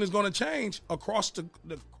 Production is going to change across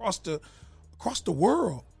the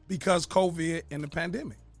world because COVID and the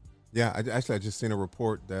pandemic. Yeah, I just seen a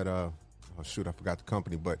report that I forgot the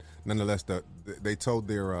company, but nonetheless, they told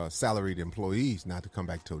their salaried employees not to come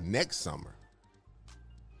back till next summer.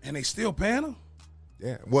 And they still paying them?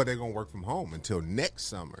 Yeah, well, they're going to work from home until next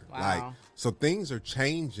summer. Wow. So things are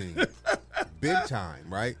changing big time,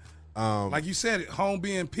 right? Like you said, home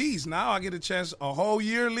being peace. Now I get a chance a whole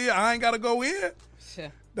year, Leah. I ain't got to go in.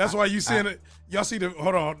 That's why you seen it. Y'all see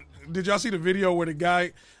hold on. Did y'all see the video where the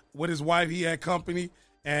guy with his wife, he had company,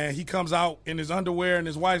 and he comes out in his underwear, and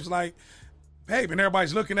his wife's like, babe, and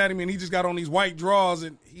everybody's looking at him, and he just got on these white drawers,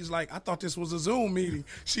 and he's like, I thought this was a Zoom meeting.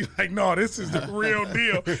 She's like, no, this is the real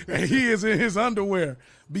deal. And he is in his underwear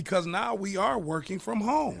because now we are working from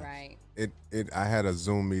home. Right. I had a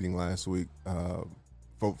Zoom meeting last week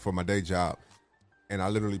for my day job, and I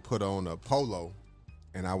literally put on a polo,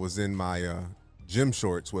 and I was in my gym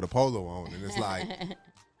shorts with a polo on, and it's like,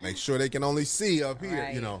 make sure they can only see up here,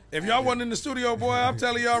 Right. you know. If y'all wasn't in the studio, boy, I'm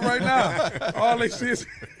telling y'all right now, all they see is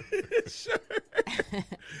shirt.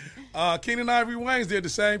 Keenan Ivory Wayans did the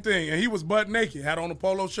same thing, and he was butt naked, had on a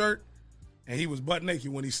polo shirt, and he was butt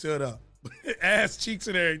naked when he stood up. Ass cheeks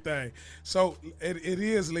and everything. So it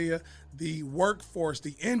is, Leah, the workforce,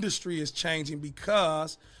 the industry is changing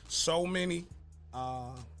because so many,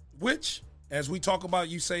 which, as we talk about,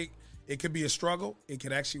 you say it could be a struggle. It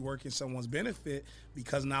could actually work in someone's benefit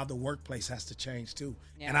because now the workplace has to change too.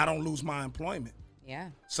 Yeah. And I don't lose my employment. Yeah.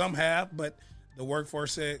 Some have, but the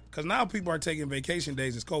workforce said, because now people are taking vacation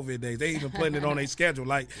days as COVID days. They even putting it on their schedule.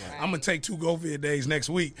 Like, I'm going to take 2 COVID days next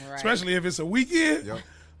week, especially if it's a weekend. Yep.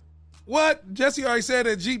 What? Jesse already said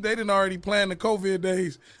at Jeep, they didn't already plan the COVID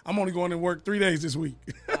days. I'm only going to work 3 days this week.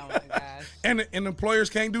 Oh, my gosh. and employers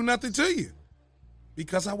can't do nothing to you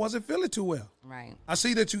because I wasn't feeling too well. Right. I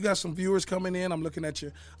see that you got some viewers coming in. I'm looking at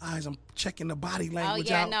your eyes. I'm checking the body language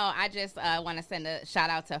out. I just want to send a shout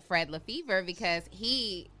out to Fred Lefevre because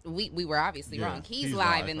we were obviously wrong. He's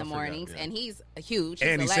live in the mornings, and he's huge. He's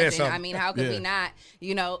And a he said legend. something. I mean, how could we not?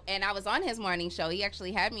 You know, and I was on his morning show. He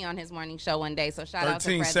actually had me on his morning show one day. So shout out to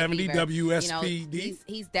Fred 1370 Lefevre. WSPD. You know,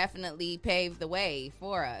 he's definitely paved the way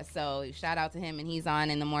for us. So shout out to him, and he's on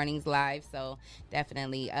in the mornings live. So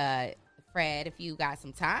definitely, Fred, if you got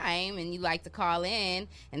some time and you like to call in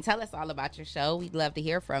and tell us all about your show, we'd love to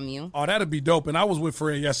hear from you. Oh, that'd be dope. And I was with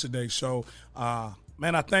Fred yesterday. So,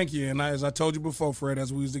 man, I thank you. And as I told you before, Fred,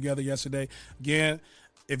 as we was together yesterday, again,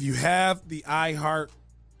 if you have the iHeart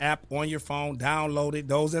app on your phone, download it.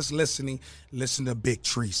 Those that's listening, listen to Big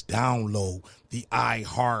Trees. Download the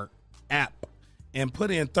iHeart app and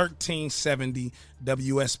put in 1370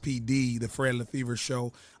 WSPD, the Fred Lefevre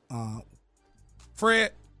Show.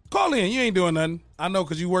 Fred, call in. You ain't doing nothing. I know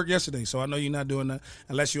because you worked yesterday, so I know you're not doing nothing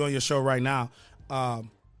unless you're on your show right now.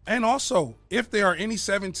 And also, if there are any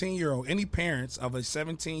 17-year-old, any parents of a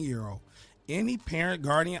 17-year-old, any parent,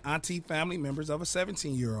 guardian, auntie, family members of a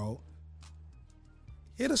 17-year-old,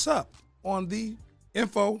 hit us up on the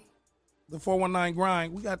info, the 419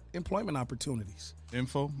 Grind. We got employment opportunities.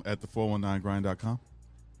 info@the419grind.com.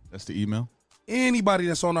 That's the email. Anybody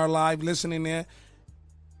that's on our live listening there,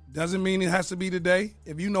 doesn't mean it has to be today.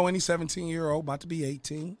 If you know any 17-year-old about to be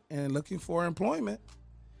 18 and looking for employment,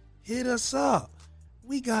 hit us up.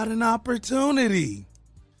 We got an opportunity.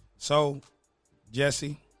 So,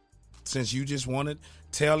 Jesse, since you just wanted to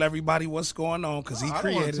tell everybody what's going on because he I don't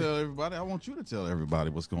created want to tell everybody. I want you to tell everybody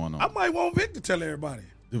what's going on. I might want Vic to tell everybody.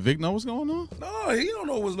 Does Vic know what's going on? No, he don't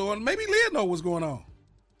know what's going on. Maybe Leah know what's going on.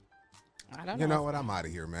 I don't You know. know what? I'm out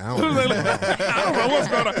of here, man. I don't know what's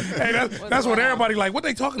going on. Hey, that's what everybody like. What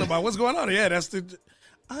they talking about? What's going on? Yeah, that's the.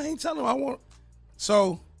 I ain't telling them. I want.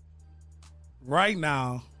 So, right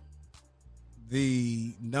now,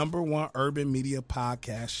 the #1 urban media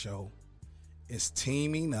podcast show is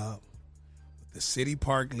teaming up with the City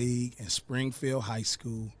Park League and Springfield High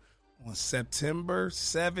School on September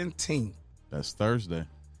 17th That's Thursday.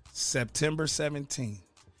 September 17th.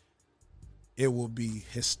 It will be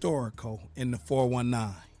historical in the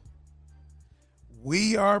 419.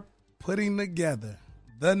 We are putting together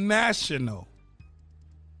the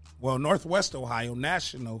Northwest Ohio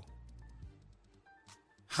National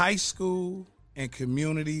High School and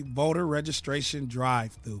Community Voter Registration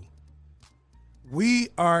Drive-Thru. We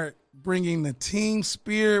are bringing the team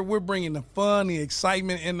spirit. We're bringing the fun, the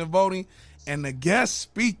excitement in the voting, and the guest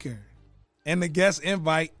speaker and the guest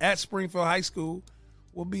invite at Springfield High School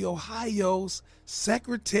will be Ohio's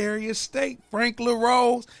Secretary of State, Frank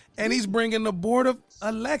LaRose, and he's bringing the Board of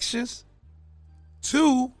Elections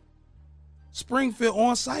to Springfield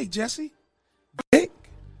on site, Jesse. Vic,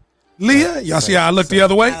 Leah, y'all see how I look the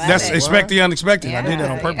other way? That's expect the unexpected. Yeah. I did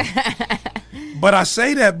that on purpose. But I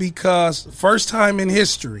say that because first time in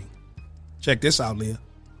history, check this out, Leah.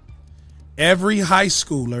 Every high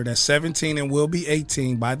schooler that's 17 and will be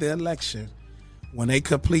 18 by the election, when they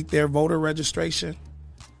complete their voter registration,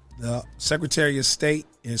 the Secretary of State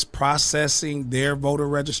is processing their voter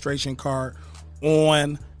registration card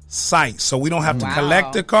on site. So we don't have to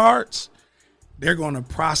collect the cards. They're going to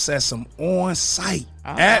process them on site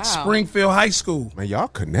at Springfield High School. Man, y'all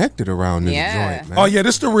connected around this joint, man. Oh, yeah,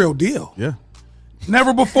 this is the real deal. Yeah.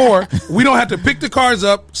 Never before. We don't have to pick the cards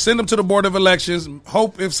up, send them to the Board of Elections,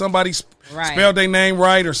 hope if somebody spelled their name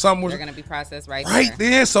right or something. They're going to be processed right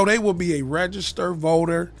there. So they will be a registered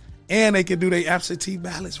voter, and they can do their absentee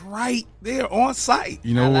ballots right there on site.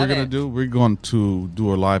 You know what we're going to do? We're going to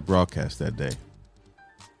do a live broadcast that day.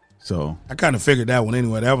 So I kind of figured that one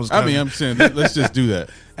anyway. That was. I'm saying let's just do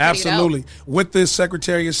that. Absolutely, with this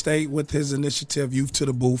Secretary of State, with his initiative, Youth to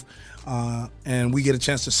the Booth, and we get a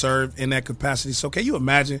chance to serve in that capacity. So can you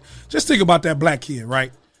imagine? Just think about that black kid,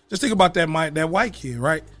 right? Just think about that white kid,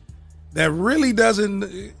 right? That really doesn't,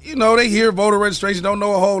 they hear voter registration, don't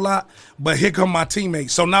know a whole lot, but here come my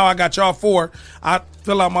teammates. So now I got y'all four. I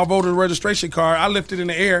fill out my voter registration card. I lift it in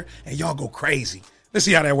the air, and y'all go crazy. Let's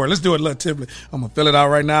see how that works. Let's do it a little tiply. I'm going to fill it out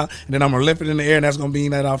right now, and then I'm going to lift it in the air, and that's going to be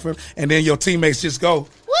that outfit. And then your teammates just go,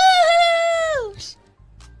 woo!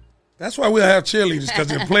 That's why we'll have cheerleaders, because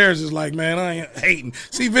the players is like, man, I ain't hating.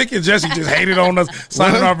 See, Vic and Jesse just hated on us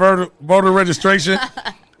signing our voter registration.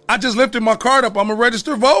 I just lifted my card up. I'm a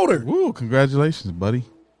registered voter. Woo, congratulations, buddy.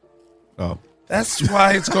 Oh. That's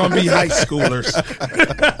why it's going to be high schoolers.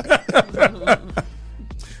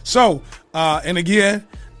 So, and again,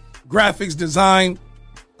 graphics design,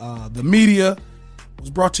 the media was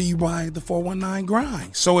brought to you by the 419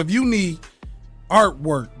 Grind. So if you need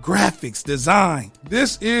artwork, graphics, design,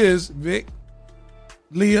 this is Vic,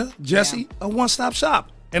 Leah, Jesse, a one-stop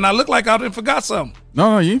shop. And I look like I didn't forgot something.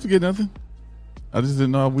 No, you ain't forget nothing. I just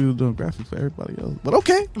didn't know we were doing graphics for everybody else. But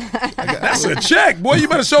okay. That's a check. Boy, you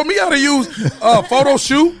better show me how to use photo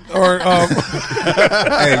shoot. Or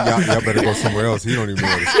hey, y'all better go somewhere else. He don't even know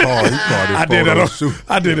what it's called. He called it photo shoot.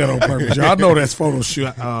 I did that on purpose, y'all. I know that's photo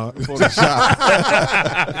shoot.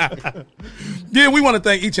 Yeah, we want to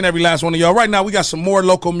thank each and every last one of y'all. Right now, we got some more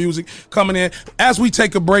local music coming in. As we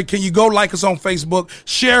take a break, can you go like us on Facebook,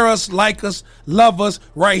 share us, like us, love us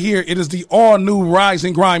right here. It is the all-new Rise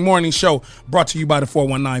and Grind Morning Show, brought to you by the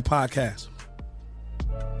 419 Podcast.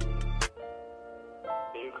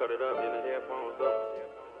 Can you cut it up in the headphones up?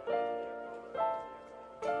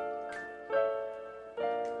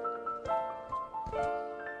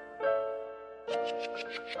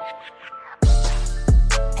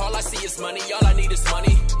 All I see is money, all I need is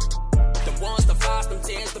money. Them ones, the fives, them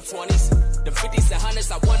tens, them 20s, them 50s and hundreds,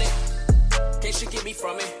 I want it. Can't shit get me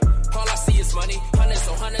from it. All I see is money. Hundreds,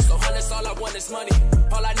 oh hundreds, oh hundreds, all I want is money.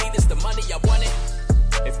 All I need is the money, I want it.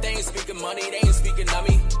 If they ain't speaking money, they ain't speaking of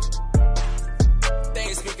me. If they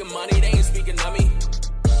ain't speaking money, they ain't speaking of me.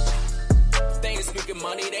 If they ain't speaking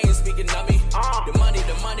money, they ain't speaking of me. The money,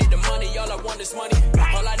 the money, the money, all I want is money.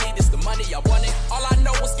 All I need is the money, I want it. All I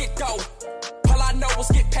know is get dough. All I know is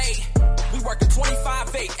get paid. We working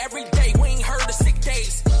 25/8 every day. We ain't heard of sick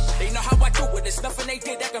days. They know how I do it. It's nothing they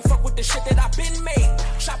did that can fuck with the shit that I've been made.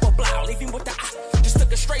 Chop a blow, leaving with the just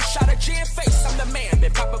took a straight shot at gin face. I'm the man.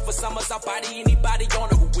 Been popping for summers. I'll body anybody on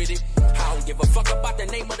it who with it. I don't give a fuck about the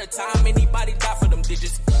name of the time. Anybody die for them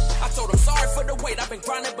digits. I told them sorry for the wait. I've been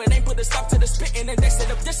grinding, but ain't put a stop to the spitting. And they said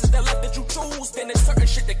if this is the life that you choose, then there's certain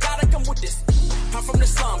shit that gotta come with this. I'm from the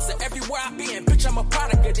slums, and everywhere I been, bitch, I'm a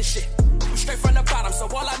product of this shit. We straight from the bottom, so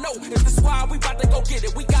all I know is the squad, we bout to go get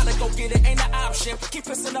it. We gotta go get it, ain't an option. Keep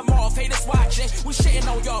pissing them off, haters watching. We shitting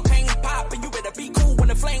on y'all, pain popping. You better be cool when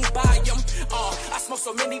the flames buy them. I smoke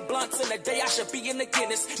so many blunts in a day, I should be in the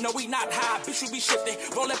Guinness. No, we not high, bitch, we be shifting.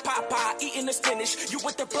 Rolling Popeye, eating the spinach. You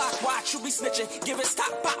with the block, watch, you be snitching. Give it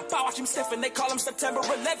stop, pop, watch him stiffen. They call him September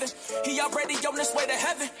 11th. He already on his way to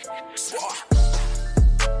heaven. Swore.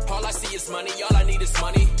 All I see is money, all I need is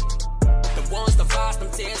money. The ones, the fives, them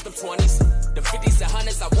tens, them 20s. The 50s and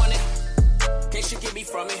hundreds, I want it. Can't shit get me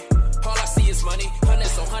from it. All I see is money.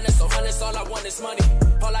 Hundreds, oh hundreds, oh hundreds, all I want is money.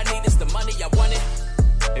 All I need is the money, I want it.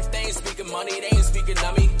 If they ain't speaking money, they ain't speaking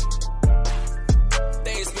of me. If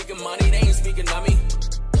they ain't speaking money, they ain't speaking of me.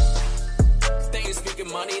 If they ain't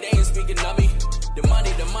speaking money, they ain't speaking of me. The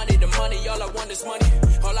money, the money, the money, all I want is money.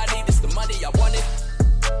 All I need is the money, I want it.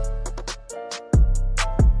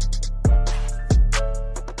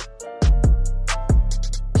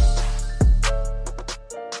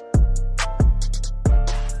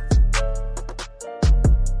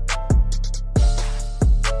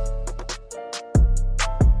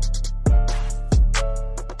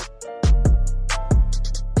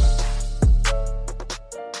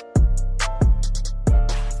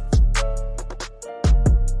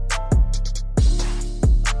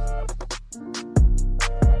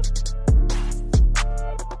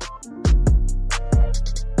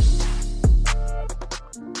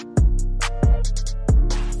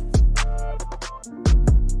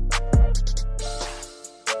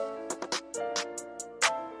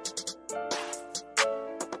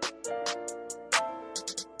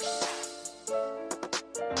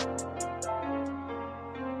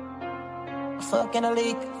 Fucking a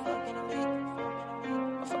leak.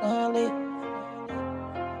 Fucking a leak.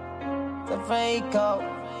 The Franco.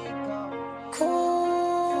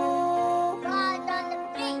 Cool.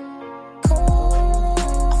 Cool.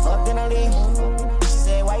 Fucking a leak. She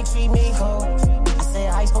said, why you treat me cool? I said,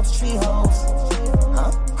 how you supposed to treat hoes?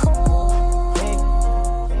 Huh? Cool. Hey.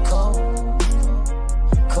 Cool.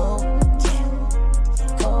 Cool. Yeah.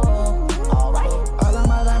 Cool. All right. All of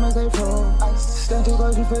my diamonds, they froze. Stand too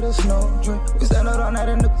close, you feel the snow drip. We stand out all night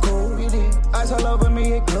in the cold. We did. Ice all over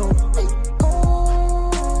me, it glowed.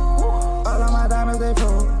 All of my diamonds, they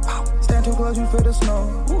froze. Stand too close, you feel the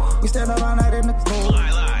snow. We stand out all night in the cold.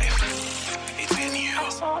 It's in you.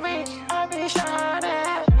 I be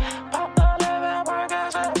shining. Pop the living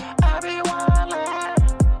burgers. I be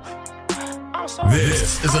wildin'.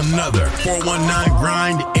 This is another 419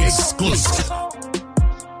 Grind exclusive.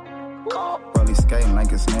 Skating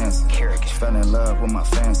like it's Nancy. She fell in love with my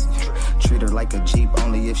fancy. Treat her like a Jeep,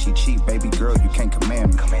 only if she cheap. Baby girl, you can't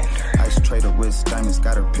command me. Ice trader with diamonds,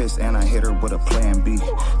 got her pissed, and I hit her with a plan B.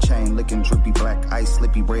 Chain licking, drippy, black ice,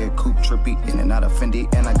 slippy, red coupe, trippy, in and out of Fendi,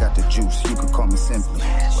 and I got the juice. You could call me Simply.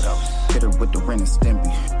 Hit her with the Ren and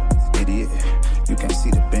Stimpy. Idiot, you can't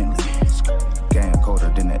see the Bentley. Game colder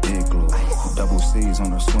than the igloo. Double C's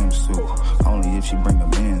on her swimsuit, only if she bring the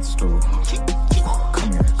men's through.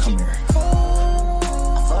 Come here, come here.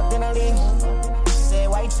 Fucking a leak. She said,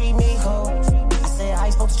 why you treat me cool? I said, how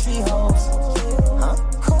you supposed to treat hoes? Huh?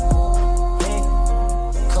 Cool. Hey.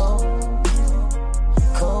 Cool.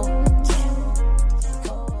 Cool. Yeah.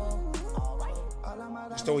 Cool. All right.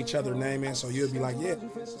 Just throw each other name in, so you'll be like, yeah.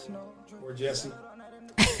 Or Jesse.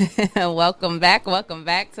 Welcome back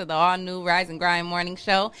to the all new Rise and Grind morning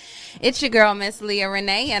show. It's your girl, Miss Leah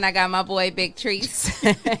Renee, and I got my boy Big Trees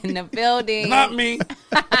in the building. Not me.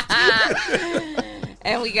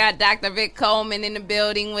 And we got Dr. Vic Coleman in the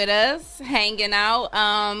building with us, hanging out.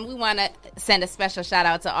 We want to send a special shout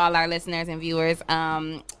out to all our listeners and viewers.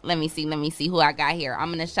 Let me see who I got here. I'm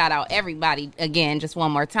going to shout out everybody again just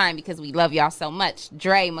one more time because we love y'all so much.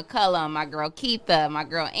 Dre McCullum, my girl Keitha, my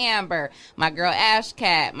girl Amber, my girl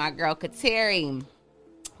Ashcat, my girl Kateri,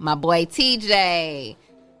 my boy TJ.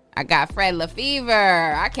 I got Fred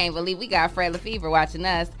LaFever. I can't believe we got Fred LaFever watching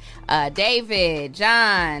us. David,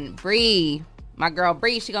 John, Bree. My girl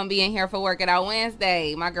Bree, she gonna be in here for Work It Out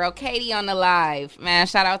Wednesday. My girl Katie on the live. Man,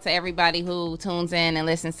 shout out to everybody who tunes in and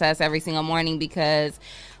listens to us every single morning because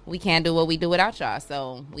we can't do what we do without y'all.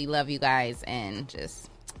 So we love you guys and just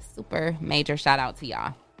super major shout out to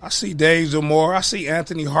y'all. I see Dave Zamora. I see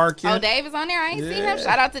Anthony Harkin. Oh, Dave is on there? I ain't seen him.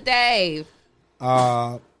 Shout out to Dave.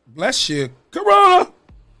 Bless you. Corona.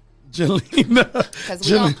 Jelena.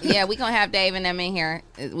 Because we gonna have Dave and them in here.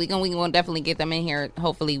 We gonna definitely get them in here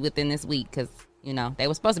hopefully within this week because you know they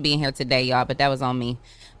were supposed to be in here today, y'all, but that was on me.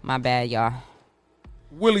 My bad, y'all.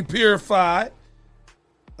 Willie Purified,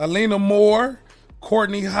 Alina Moore,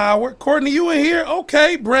 Courtney Howard. Courtney, you in here?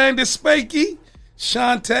 Okay. Brandon Spakey.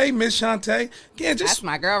 Shantae, Miss Shantae. Again, That's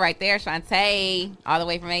my girl right there, Shantae, all the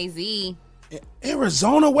way from AZ.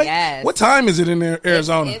 Arizona? Wait, Yes. what time is it in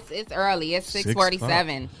Arizona? It's early. It's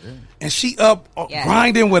 6:47. And she up Yes.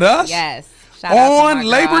 grinding with us? Yes. Shout out to On my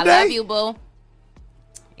girl. Labor I Day? love you, boo.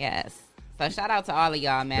 Yes. So shout out to all of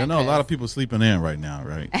y'all, man. I know a lot of people sleeping in right now,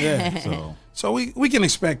 right? Yeah. So we can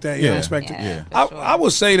expect that. Yeah. Unexpected. Yeah. I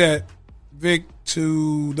will say that, Vic,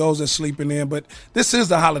 to those that sleeping in, but this is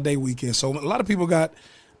the holiday weekend, so a lot of people got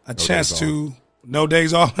a chance to no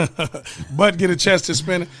days off, but get a chance to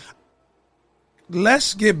spend it.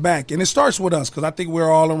 Let's get back, and it starts with us because I think we're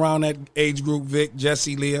all around that age group. Vic,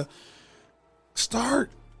 Jesse, Leah, start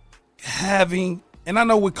having, and I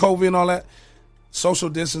know with COVID and all that, social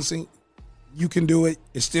distancing, you can do it.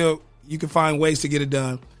 It's still, you can find ways to get it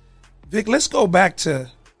done. Vic, let's go back to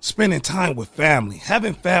spending time with family,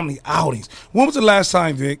 having family outings. When was the last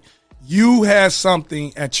time, Vic, you had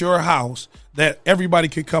something at your house that everybody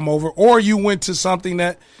could come over, or you went to something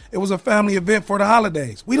that it was a family event for the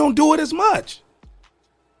holidays? We don't do it as much.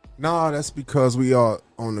 No, that's because we are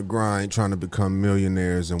on the grind trying to become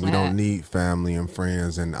millionaires, and we don't need family and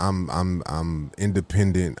friends. And I'm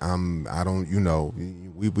independent. I don't, you know,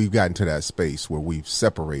 we've gotten to that space where we've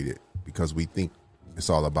separated because we think it's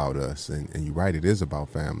all about us. And you're right, it is about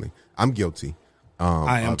family. I'm guilty.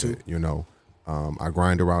 I am too. You know, I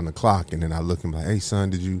grind around the clock, and then I look and be like, hey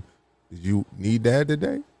son, did you need dad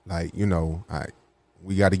today? Like, you know,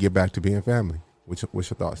 we got to get back to being family. What's your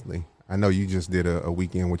thoughts, Lee? I know you just did a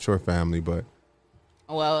weekend with your family, but.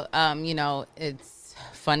 Well, you know, it's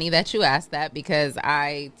funny that you asked that because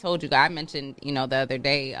I told you, I mentioned, you know, the other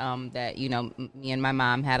day that, you know, me and my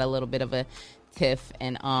mom had a little bit of a tiff,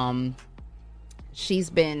 and she's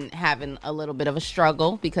been having a little bit of a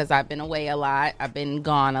struggle because I've been away a lot. I've been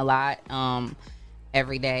gone a lot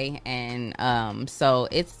every day. And so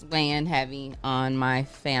it's weighing heavy on my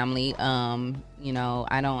family. You know,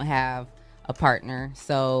 I don't have a partner,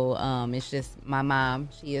 so it's just my mom.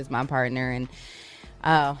 She is my partner, and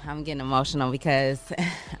I'm getting emotional because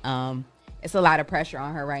it's a lot of pressure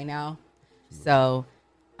on her right now. So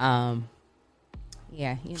yeah,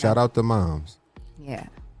 you know. Shout out to moms. Yeah.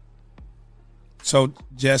 So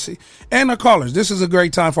Jesse and our callers, this is a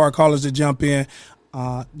great time for our callers to jump in.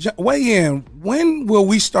 Weigh in. When will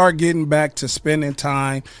we start getting back to spending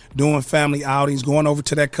time doing family outings, going over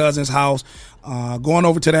to that cousin's house, going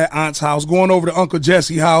over to that aunt's house, going over to Uncle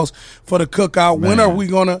Jesse's house for the cookout? Man. When are we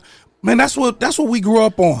gonna? Man, that's what we grew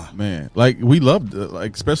up on. Man, like we loved,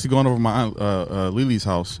 like especially going over my aunt Lily's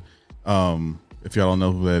house. If y'all don't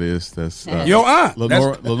know who that is, that's your aunt,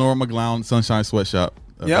 Lenora McGlown, Sunshine Sweatshop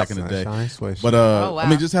back in the day. But wow. I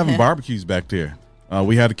mean, just having barbecues back there.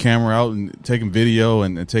 We had a camera out and taking video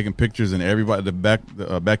and taking pictures, and everybody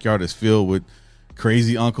the backyard is filled with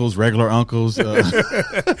crazy uncles, regular uncles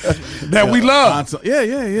that we love.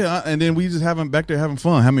 Yeah. And then we just back there having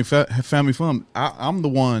fun, having family fun. I'm the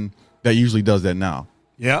one that usually does that now.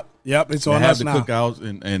 Yep. It's on us now. Have the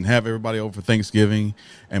cookouts and have everybody over for Thanksgiving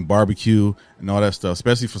and barbecue and all that stuff,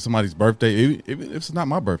 especially for somebody's birthday, even if it's not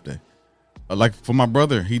my birthday. Like for my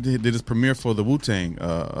brother, he did his premiere for the Wu-Tang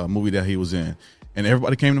movie that he was in, and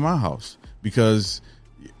everybody came to my house because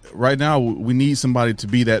right now we need somebody to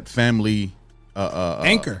be that family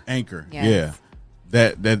anchor. Yes. Yeah,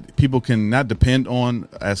 that people can not depend on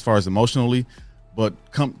as far as emotionally, but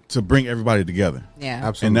come to bring everybody together. Yeah,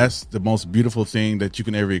 absolutely. And that's the most beautiful thing that you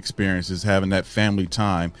can ever experience is having that family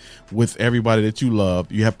time with everybody that you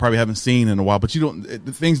love. You probably haven't seen in a while, but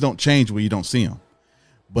things don't change when you don't see them.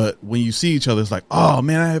 But when you see each other, it's like, oh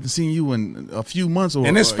man, I haven't seen you in a few months or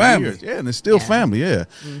family. years. Yeah, and it's still family. Yeah,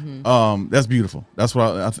 that's beautiful. That's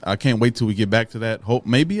why I can't wait till we get back to that. Hope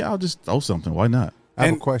maybe I'll just throw something. Why not? I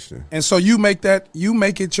have a question. And so you make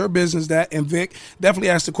it your business that, and Vic definitely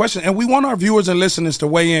asked the question. And we want our viewers and listeners to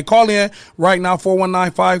weigh in. Call in right now,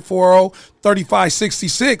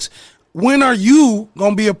 419-540-3566. When are you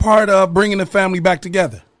going to be a part of bringing the family back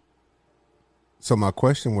together? So my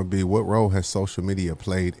question would be, what role has social media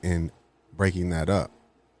played in breaking that up?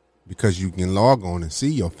 Because you can log on and see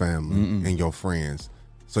your family and your friends,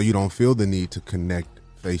 so you don't feel the need to connect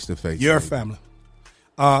face to face. Your family.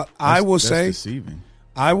 I will say, deceiving.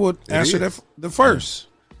 I would answer that the first.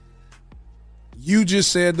 You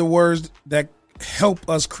just said the words that help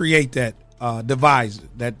us create that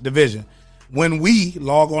that division. When we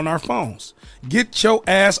log on our phones, get your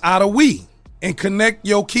ass out of and connect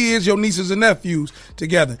your kids, your nieces and nephews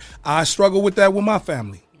together. I struggle with that with my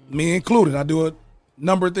family, me included. I do a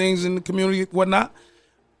number of things in the community, whatnot.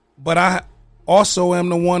 But I also am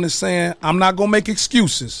the one that's saying I'm not going to make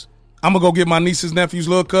excuses. I'm going to go get my nieces, nephews,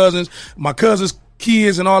 little cousins, my cousins'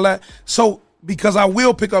 kids and all that. So because I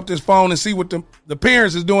will pick up this phone and see what the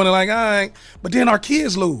parents is doing and like, all right, but then our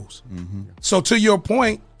kids lose. Mm-hmm. So to your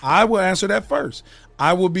point, I will answer that first.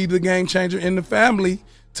 I will be the game changer in the family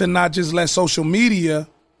to not just let social media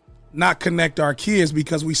not connect our kids,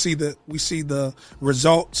 because we see the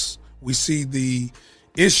results, we see the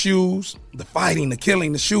issues, the fighting, the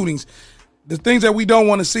killing, the shootings, the things that we don't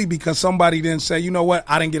want to see because somebody didn't say, you know what,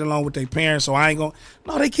 I didn't get along with their parents, so I ain't going.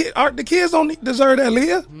 No, the kids don't deserve that,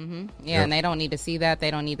 Leah. Mm-hmm. Yeah, and they don't need to see that. They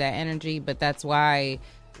don't need that energy. But that's why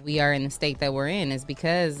we are in the state that we're in, is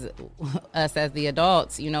because us as the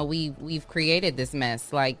adults, you know, we've created this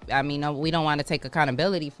mess. Like, I mean, we don't want to take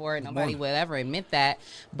accountability for it. Nobody will ever admit that.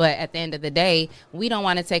 But at the end of the day, we don't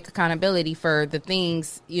want to take accountability for the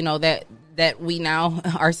things, you know, that we now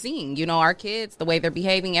are seeing. You know, our kids, the way they're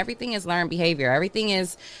behaving, everything is learned behavior. Everything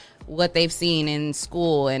is what they've seen in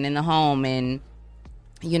school and in the home, and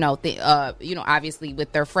you know, obviously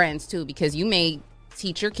with their friends too, because you may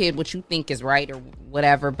teach your kid what you think is right or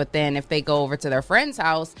whatever, but then if they go over to their friend's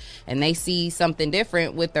house and they see something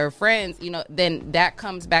different with their friends, you know, then that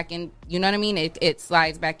comes back in, you know what I mean? It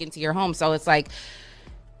slides back into your home. So it's like,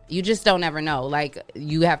 you just don't ever know. Like,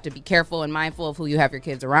 you have to be careful and mindful of who you have your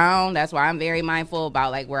kids around. That's why I'm very mindful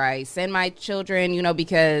about like where I send my children, you know,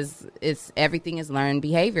 because everything is learned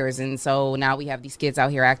behaviors. And so now we have these kids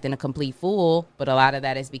out here acting a complete fool, but a lot of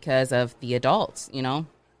that is because of the adults, you know?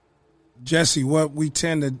 Jesse, what we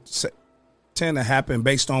tend to happen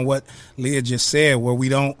based on what Leah just said, where we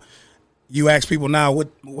don't. You ask people now,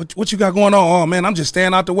 what you got going on? Oh man, I'm just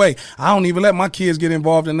staying out the way. I don't even let my kids get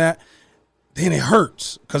involved in that. Then it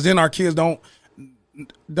hurts, because then our kids don't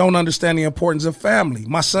understand the importance of family.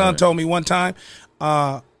 My son told me one time,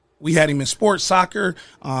 we had him in sports, soccer,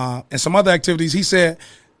 and some other activities. He said,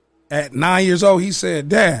 at 9 years old, he said,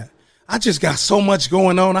 Dad, I just got so much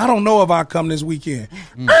going on. I don't know if I'll come this weekend.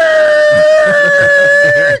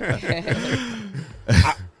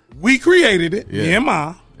 We created it, me and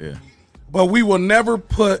Ma. Yeah. But we will never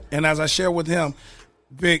put, and as I share with him,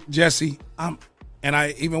 Vic, Jesse,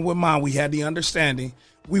 even with Mom, we had the understanding,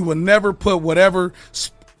 we will never put whatever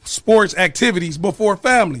sports activities before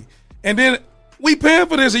family. And then we paying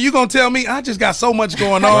for this, and you going to tell me, I just got so much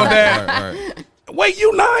going on, Dad. Right. Wait,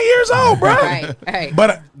 you 9 years old, bro. Right.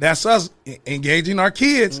 But that's us engaging our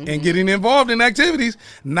kids and getting involved in activities.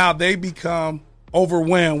 Now they become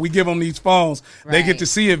overwhelmed. We give them these phones. Right. They get to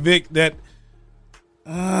see it, Vic, that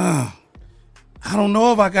I don't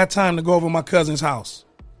know if I got time to go over to my cousin's house.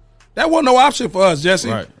 That wasn't no option for us, Jesse.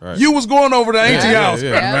 Right. You was going over to auntie house.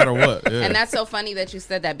 Yeah, no matter what. Yeah. And that's so funny that you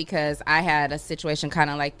said that, because I had a situation kind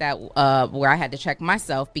of like that where I had to check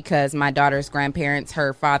myself, because my daughter's grandparents,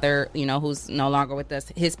 her father, you know, who's no longer with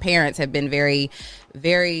us, his parents have been very,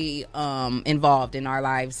 very involved in our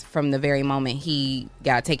lives from the very moment he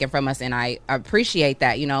got taken from us, and I appreciate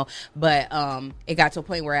that, you know. But it got to a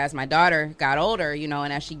point where as my daughter got older, you know,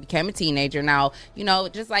 and as she became a teenager, now, you know,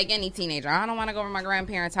 just like any teenager, I don't want to go over to my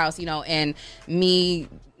grandparents' house, you know, and me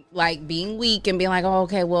like being weak and being like, oh,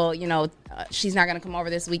 okay, well, you know, she's not going to come over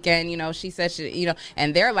this weekend. You know, she said, you know,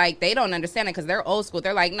 and they're like, they don't understand it because they're old school.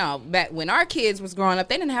 They're like, no, but when our kids was growing up,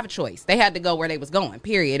 they didn't have a choice. They had to go where they was going,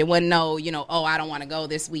 period. It wasn't no, you know, oh, I don't want to go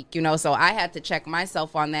this week, you know. So I had to check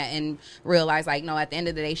myself on that and realize, like, no, at the end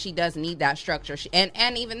of the day, she does need that structure.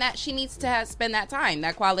 And even that, she needs to spend that time,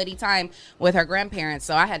 that quality time with her grandparents.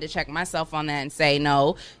 So I had to check myself on that and say,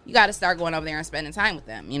 no, you got to start going over there and spending time with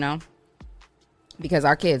them, you know. Because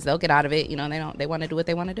our kids, they'll get out of it, you know. They want to do what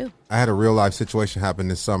they want to do. I had a real life situation happen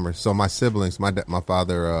this summer. So my siblings, my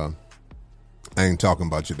father, I ain't talking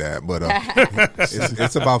about your dad, but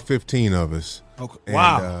it's about 15 of us. Okay. And,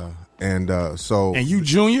 Wow. And you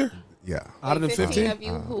junior? Yeah. Out of the 15 of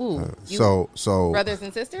you, who? So brothers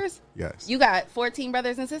and sisters? Yes. You got 14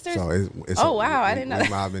 brothers and sisters? So it's oh wow, I didn't know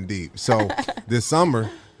that. Might have been deep. So this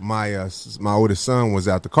summer, my oldest son was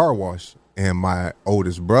at the car wash, and my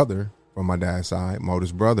oldest brother, from my dad's side, my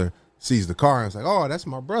oldest brother sees the car and was like, oh, that's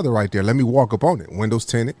my brother right there. Let me walk up on it. Windows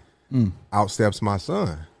tinted. Out steps my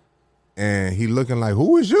son. And he looking like,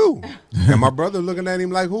 who is you? And my brother looking at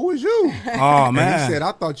him like, who is you? Oh, man. And he said,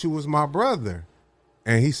 I thought you was my brother.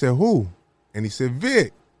 And he said, who? And he said,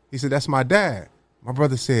 Vic. He said, that's my dad. My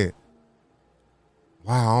brother said,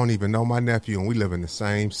 wow, I don't even know my nephew, and we live in the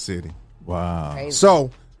same city. Wow. Crazy.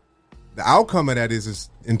 So the outcome of that is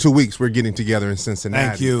in 2 weeks we're getting together in Cincinnati.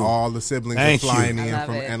 Thank you. All the siblings Thank are flying you. in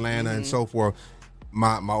from Atlanta and so forth.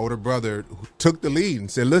 My older brother took the lead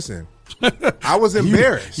and said, listen, I was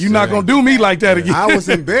embarrassed. You're not going to do me like that again. I was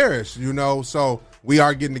embarrassed, you know. So we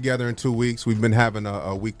are getting together in 2 weeks. We've been having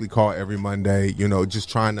a weekly call every Monday, you know, just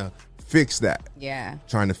trying to fix that. Yeah.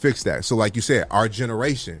 Trying to fix that. So like you said, our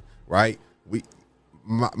generation, right?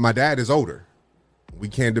 my dad is older. We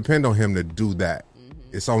can't depend on him to do that.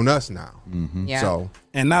 It's on us now. Yeah. So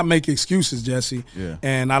And not make excuses, Jesse. Yeah.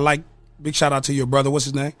 And I like, big shout out to your brother. What's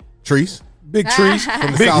his name? Trees Big Trees.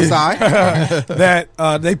 from the South Side.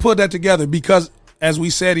 That they put that together because, as we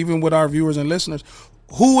said, even with our viewers and listeners,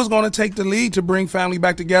 who was going to take the lead to bring family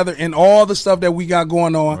back together and all the stuff that we got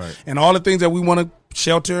going on and all the things that we want to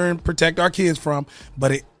shelter and protect our kids from.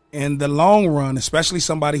 But in the long run, especially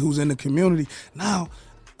somebody who's in the community now,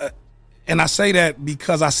 and I say that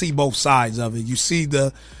because I see both sides of it. You see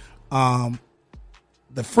the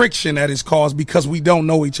friction that is caused because we don't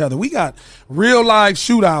know each other. We got real life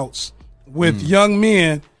shootouts with young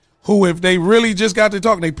men who, if they really just got to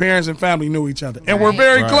talk, their parents and family knew each other. And we're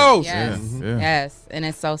very close. Yes. Yes. And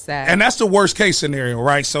it's so sad. And that's the worst case scenario,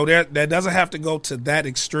 right? So that doesn't have to go to that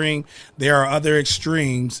extreme. There are other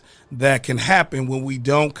extremes that can happen when we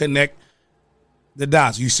don't connect the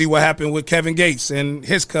dots. You see what happened with Kevin Gates and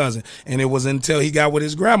his cousin. And it was until he got with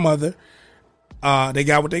his grandmother. They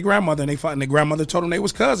got with their grandmother, and they fought, and their grandmother told them they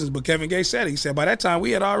was cousins. But Kevin Gates said, he said, by that time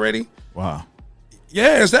we had already. Wow.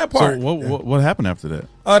 Yeah, it's that part. So what happened after that?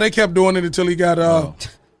 They kept doing it until he got.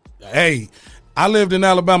 Hey, I lived in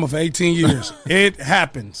Alabama for 18 years. It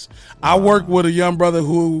happens. I worked with a young brother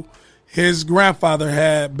who his grandfather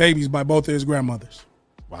had babies by both of his grandmothers.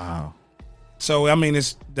 Wow. So, I mean,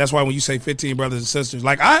 that's why when you say 15 brothers and sisters,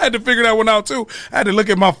 like, I had to figure that one out, too. I had to look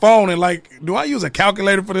at my phone and, like, do I use a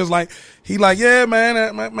calculator for this? Like, he like, yeah,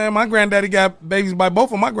 man, my granddaddy got babies by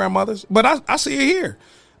both of my grandmothers. But I see it here.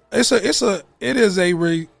 It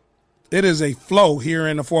is a flow here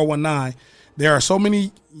in the 419. There are so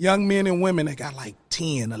many young men and women that got like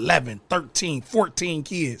 10, 11, 13, 14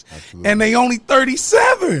 kids. Absolutely. And they only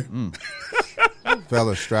 37.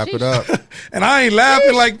 Fellas, strap it up. And I ain't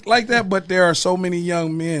laughing like that, but there are so many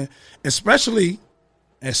young men, especially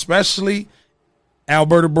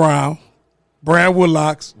Alberta Brown, Brad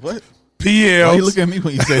Woodlocks. What? PLs. Why you look at me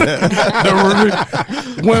when you say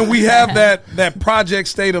that? When we have that project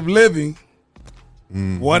state of living,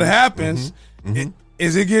 what happens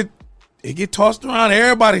is it get tossed around.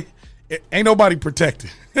 Everybody, ain't nobody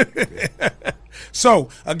protected. So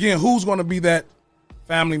again, who's going to be that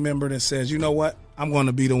family member that says, you know what, I'm going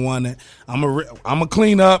to be the one that I'm a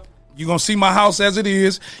clean up. You're going to see my house as it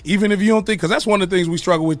is, even if you don't think, because that's one of the things we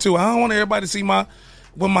struggle with too. I don't want everybody to see what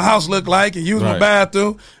my house look like and use my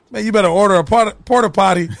bathroom. Man, you better order a porta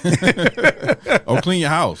potty. Or clean your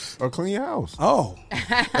house. Oh.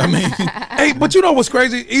 I mean. Hey, but you know what's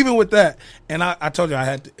crazy? Even with that, and I told you I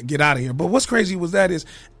had to get out of here, but what's crazy was that is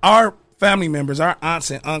our family members, our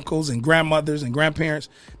aunts and uncles and grandmothers and grandparents,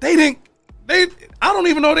 I don't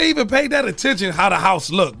even know they even paid that attention how the house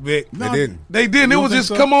looked, Vic. No, they didn't. It was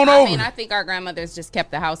just come on over. I mean, I think our grandmothers just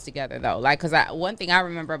kept the house together, though. Like, because one thing I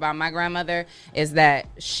remember about my grandmother is that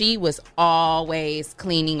she was always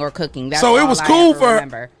cleaning or cooking. That's so it was cool for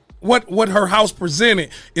her. What her house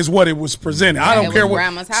presented is what it was presented. I don't care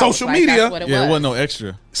what social media. What it wasn't no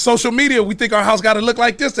extra. Social media, we think our house got to look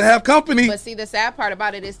like this to have company. But see, the sad part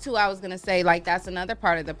about it is too, I was going to say, like, that's another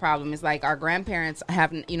part of the problem is like our grandparents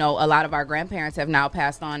have, a lot of our grandparents have now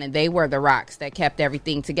passed on, and they were the rocks that kept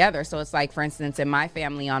everything together. So it's like, for instance, in my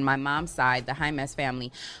family, on my mom's side, the Jaimes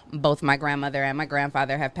family, both my grandmother and my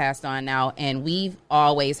grandfather have passed on now, and we've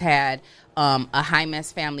always had a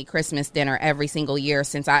Jaimes family Christmas dinner every single year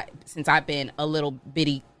since I've been a little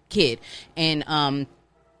bitty kid. And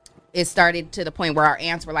it started to the point where our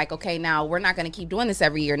aunts were like, okay, now we're not going to keep doing this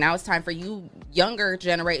every year. Now it's time for you younger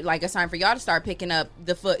generation, like it's time for y'all to start picking up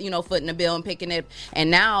the foot in the bill and picking it. And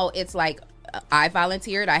now it's like, I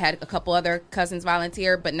volunteered. I had a couple other cousins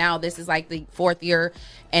volunteer, but now this is like the fourth year,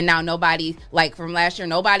 and now nobody, like from last year,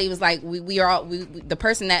 nobody was like, the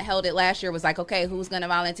person that held it last year was like, okay, who's going to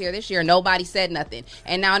volunteer this year? Nobody said nothing.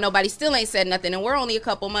 And now nobody still ain't said nothing. And we're only a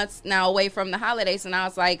couple months now away from the holidays. And I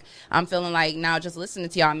was like, I'm feeling like now just listening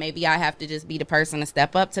to y'all, maybe I have to just be the person to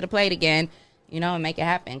step up to the plate again, and make it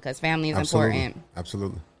happen, because family is important.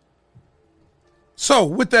 Absolutely. So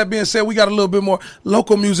with that being said, we got a little bit more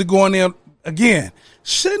local music going in. Again,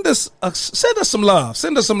 send us some love.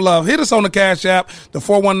 Send us some love. Hit us on the Cash App, the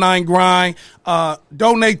 419 Grind.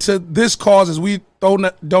 Donate to this cause as we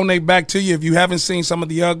donate back to you. If you haven't seen some of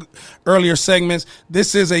the earlier segments,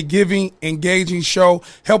 this is a giving, engaging show.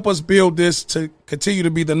 Help us build this to continue to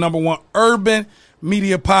be the #1 urban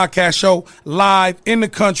media podcast show live in the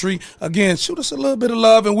country. Again, shoot us a little bit of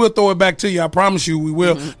love and we'll throw it back to you. I promise you we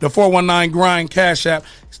will. The 419 Grind Cash App.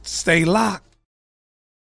 Stay locked.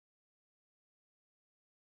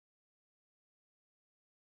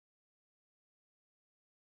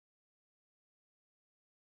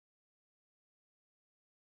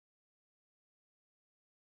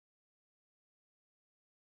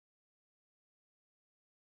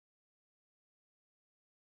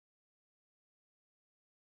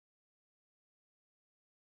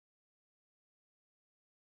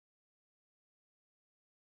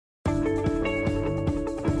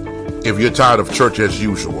 If you're tired of church as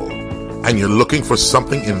usual and you're looking for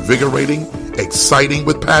something invigorating, exciting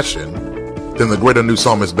with passion, then the Greater New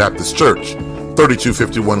Psalmist Baptist Church,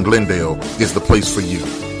 3251 Glendale, is the place for you.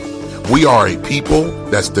 We are a people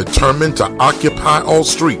that's determined to occupy all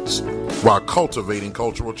streets while cultivating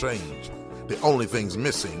cultural change. The only thing's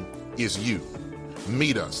missing is you.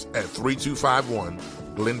 Meet us at 3251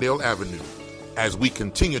 Glendale Avenue as we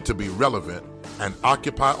continue to be relevant and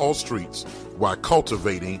occupy all streets while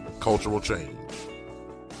cultivating cultural change.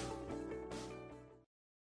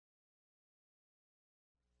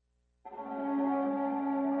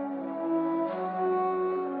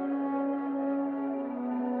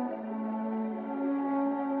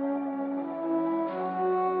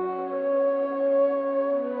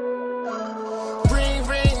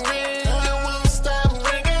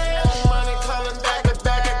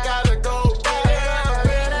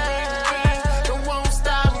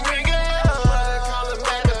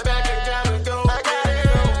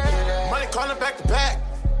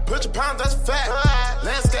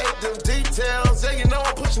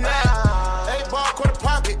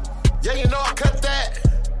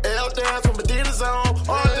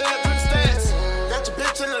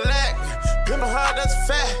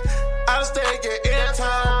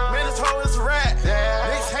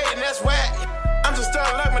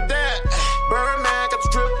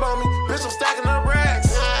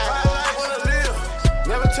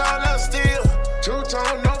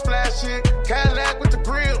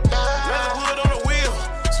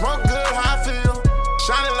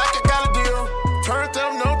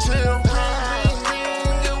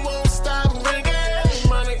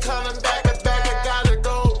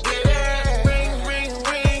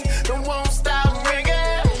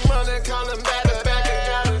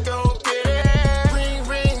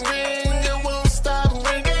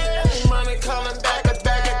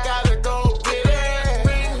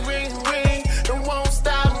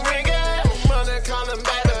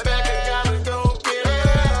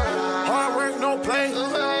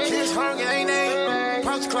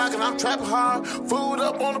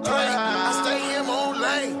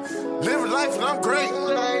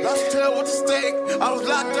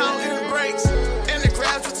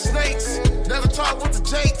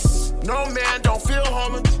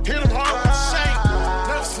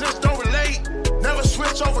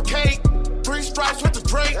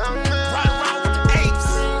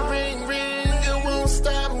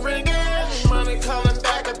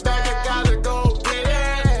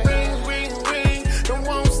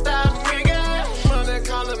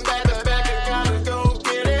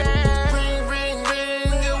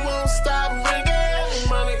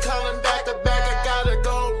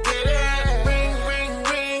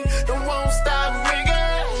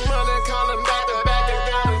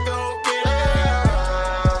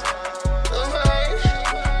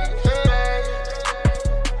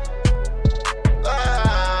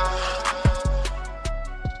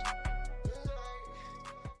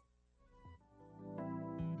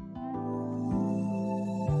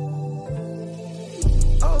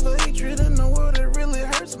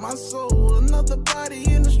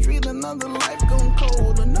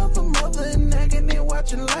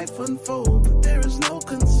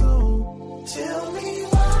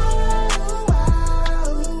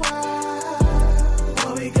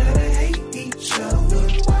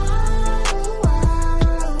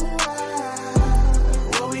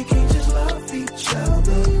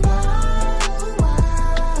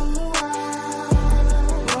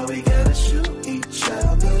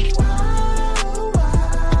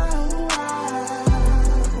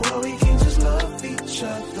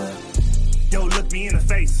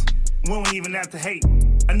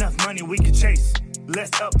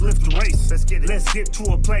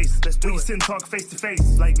 And talk face to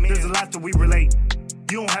face. Like me, there's a lot that we relate.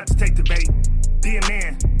 You don't have to take the bait. Be a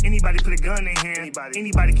man. Anybody put a gun in hand.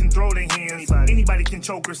 Anybody can throw their hands. Anybody can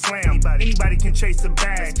choke or slam. Anybody can chase a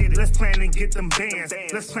bag. Let's plan and get them bands.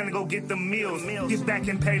 Let's plan to go get them meals. Get back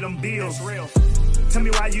and pay them bills. Tell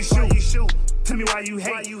me why you shoot. Tell me why you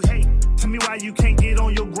hate. Tell me why you can't get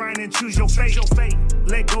on your grind and choose your fate.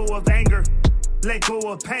 Let go of anger. Let go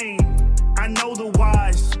of pain. I know the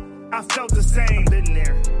whys. I felt the same. Been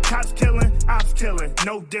there. Cops killing, ops killing,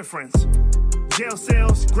 no difference. Jail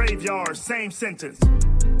cells, graveyards, same sentence.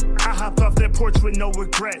 I hopped off that porch with no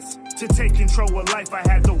regrets. To take control of life, I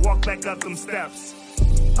had to walk back up them steps.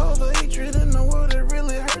 All the hatred in the world, it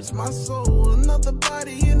really hurts my soul. Another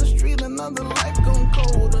body in the street, another life gone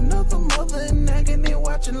cold. Another mother in agony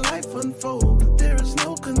watching life unfold. But there is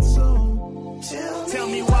no console. Tell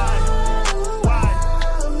me why.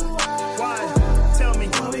 Tell me.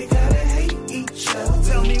 Why we gotta hate each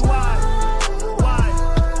other. Tell me why.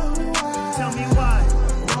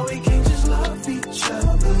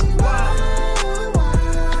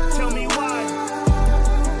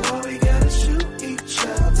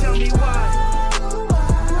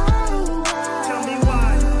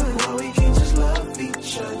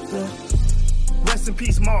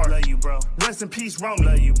 Rest in peace, Romy.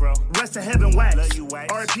 Love you, bro. Rest in heaven, Wax. Love you,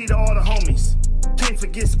 Wax. R.I.P. to all the homies. Can't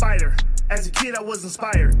forget Spider. As a kid, I was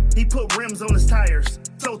inspired. He put rims on his tires.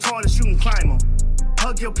 So tall that you can climb them.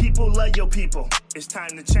 Hug your people, love your people. It's time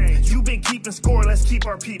to change. You've been keeping score, let's keep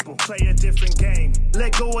our people. Play a different game.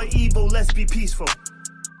 Let go of evil, let's be peaceful.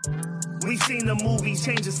 We've seen the movies,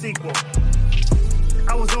 change the sequel.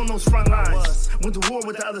 I was on those front lines. Went to war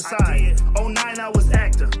with the other side. 09, I was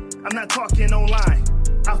active. I'm not talking online.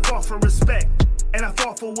 I fought for respect, and I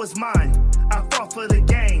fought for what's mine. I fought for the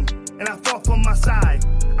game, and I fought for my side.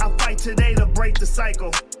 I fight today to break the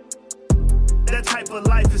cycle. That type of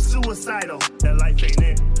life is suicidal. That life ain't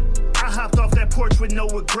it. I hopped off that porch with no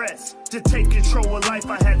regrets. To take control of life,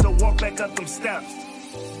 I had to walk back up them steps.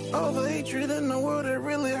 All the hatred in the world, it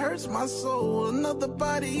really hurts my soul. Another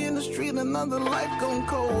body in the street, another life gone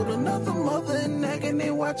cold. Another mother in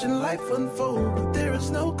agony watching life unfold. But there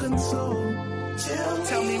is no console.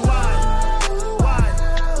 Tell me why?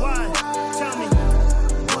 Tell me.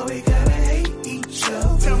 Why we gotta hate each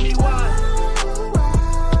other? Tell me why?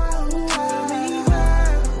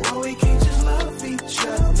 Why we can't just love each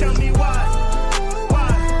other? Tell me why?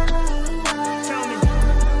 Tell me.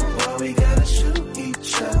 Why we gotta shoot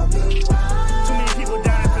each other? Too many people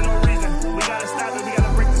dying for no reason. We gotta stop it, we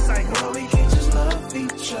gotta break the cycle. Why we can't just love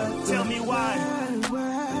each other? Tell me why?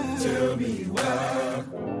 Tell me why?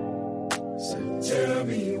 Tell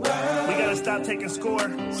me why? We gotta stop taking score.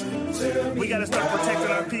 We gotta start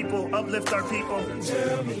protecting our people, uplift our people. The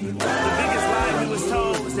biggest lie we was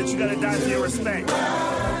told is that you gotta die for your respect.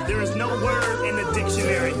 There is no word in the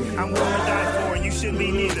dictionary I'm willing to die for, and you shouldn't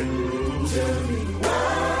be neither. Tell me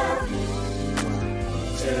why?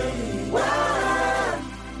 Tell me why?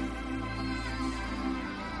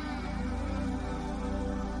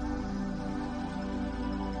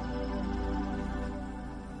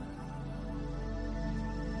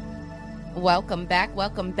 Welcome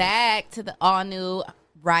back to the all-new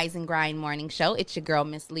Rise and Grind morning show. It's your girl,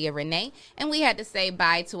 Miss Leah Renee, and we had to say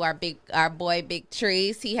bye to our boy, Big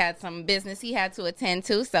Trees. He had some business he had to attend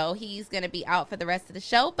to, so he's going to be out for the rest of the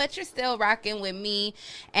show, but you're still rocking with me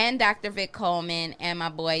and Dr. Vic Coleman and my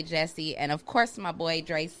boy, Jesse, and of course, my boy,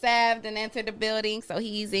 Dre Sav, done entered the building, so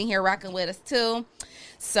he's in here rocking with us, too.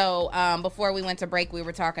 So, before we went to break, we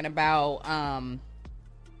were talking about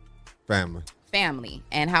family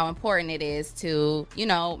and how important it is to,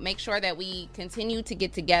 make sure that we continue to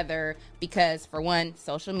get together because, for one,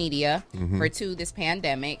 social media, for two, this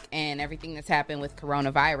pandemic and everything that's happened with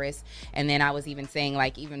coronavirus. And then I was even saying,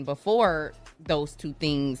 like, even before those two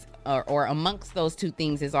things or amongst those two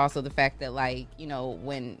things is also the fact that, like,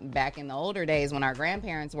 when back in the older days when our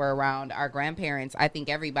grandparents were around, I think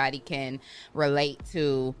everybody can relate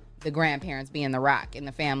to the grandparents being the rock in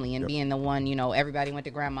the family and being the one, everybody went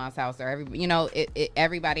to grandma's house or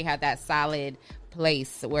everybody had that solid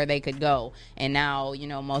place where they could go. And now,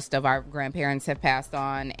 most of our grandparents have passed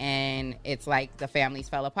on and it's like the families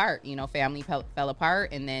fell apart, family fell apart,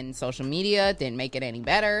 and then social media didn't make it any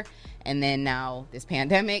better. And then now this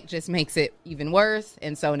pandemic just makes it even worse.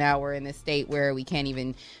 And so now we're in this state where we can't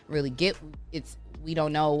even really we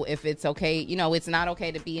don't know if it's okay. It's not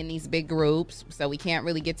okay to be in these big groups, so we can't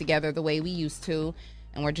really get together the way we used to.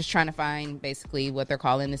 And we're just trying to find basically what they're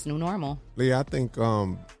calling this new normal. Leah, I think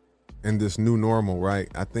in this new normal, right,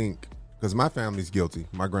 I think, because my family's guilty.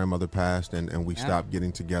 My grandmother passed and we stopped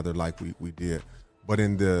getting together like we did. But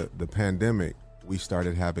in the pandemic, we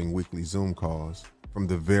started having weekly Zoom calls from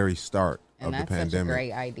the very start of the pandemic. And that's such a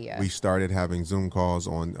great idea. We started having Zoom calls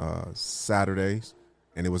on Saturdays.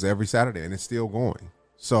 And it was every Saturday, and it's still going.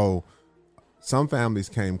 So some families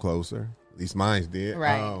came closer. At least mine did.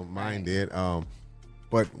 Mine did.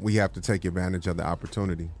 But we have to take advantage of the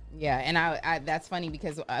opportunity. Yeah, and I that's funny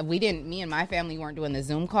because me and my family weren't doing the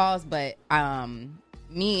Zoom calls, but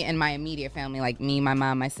me and my immediate family, like me, my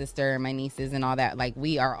mom, my sister, my nieces, and all that, like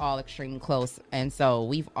we are all extremely close. And so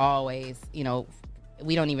we've always,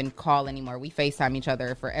 we don't even call anymore. We FaceTime each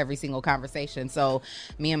other for every single conversation. So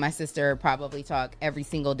me and my sister probably talk every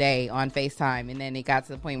single day on FaceTime. And then it got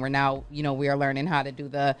to the point where now, we are learning how to do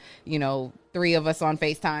the, three of us on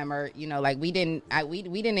FaceTime, or, like we didn't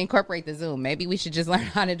incorporate the Zoom. Maybe we should just learn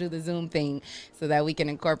how to do the Zoom thing so that we can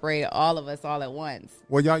incorporate all of us all at once.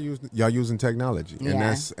 Well, y'all using technology,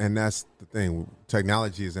 and that's the thing.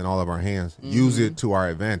 Technology is in all of our hands. Use it to our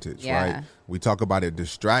advantage, right? We talk about it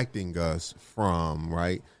distracting us from,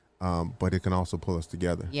 right, but it can also pull us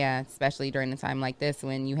together. Yeah, especially during a time like this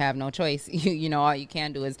when you have no choice. You know, all you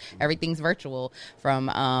can do is everything's virtual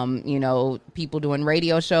from, you know, people doing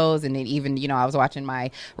radio shows. And then even, you know, I was watching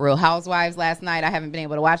my Real Housewives last night. I haven't been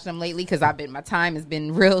able to watch them lately because my time has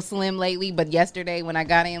been real slim lately. But yesterday when I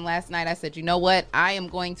got in last night, I said, you know what? I am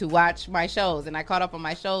going to watch my shows. And I caught up on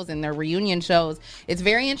my shows and their reunion shows. It's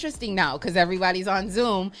very interesting now because everybody's on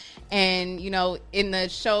Zoom. And, you know, in the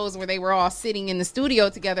shows where they were all sitting in the studio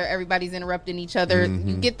together, everybody's interrupting each other.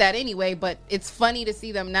 You get that anyway, but it's funny to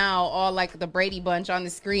see them now all like the Brady Bunch on the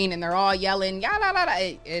screen and they're all yelling, yada,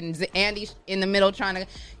 yada, and Andy in the middle trying to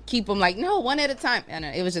keep them like, no, one at a time. And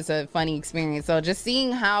it was just a funny experience. So just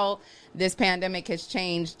seeing how this pandemic has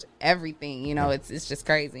changed everything, you know, it's just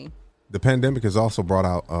crazy. The pandemic has also brought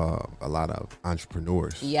out a lot of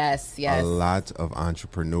entrepreneurs. Yes. A lot of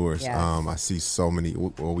entrepreneurs. Yes. I see so many.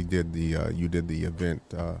 Well, we did you did the event,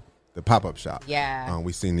 the pop-up shop. Yeah.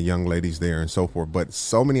 We've seen the young ladies there and so forth. But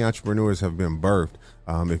so many entrepreneurs have been birthed.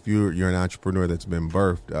 If you're an entrepreneur that's been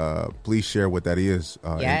birthed, please share what that is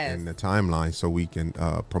in the timeline so we can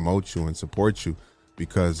promote you and support you,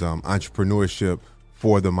 because entrepreneurship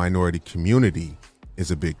for the minority community is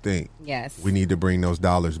a big thing. Yes. We need to bring those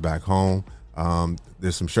dollars back home.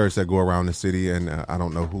 There's some shirts that go around the city, and I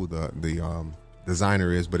don't know who the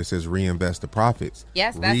designer is, but it says reinvest the profits.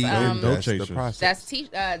 Yes, that's Tisha.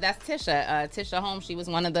 Tisha Holmes. She was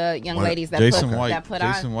one of the young ladies that Jason put White on. and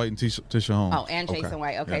Tisha Holmes. Oh, and Jason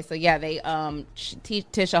White. Okay, so yeah, they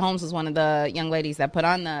Tisha Holmes was one of the young ladies that put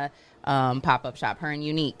on the pop-up shop, her and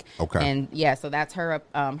Unique. Okay. And yeah, so that's her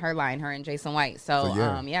line, her and Jason White. So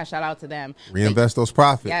shout out to them. Reinvest those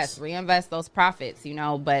profits. Yes, reinvest those profits, you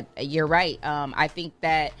know, but you're right. I think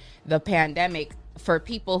that the pandemic, for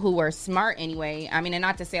people who are smart anyway, I mean, and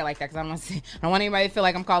not to say it like that because I don't want anybody to feel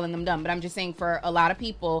like I'm calling them dumb, but I'm just saying for a lot of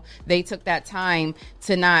people, they took that time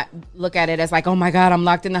to not look at it as like, oh my God, I'm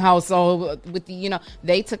locked in the house. So with the, you know,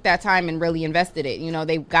 they took that time and really invested it. You know,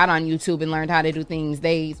 they got on YouTube and learned how to do things.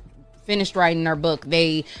 They finished writing their book.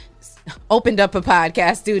 They opened up a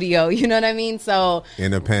podcast studio. You know what I mean? So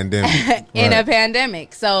in a pandemic, a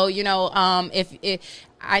pandemic. So, you know, if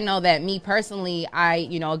I know that me personally,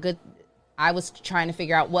 I was trying to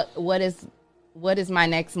figure out what is my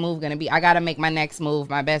next move going to be. I got to make my next move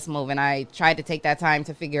my best move. And I tried to take that time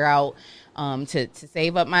to figure out, to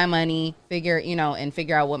save up my money, figure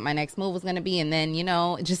out what my next move was going to be. And then, you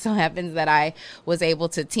know, it just so happens that I was able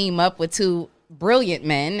to team up with two brilliant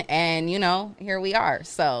men, and, you know, here we are.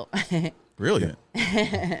 So brilliant.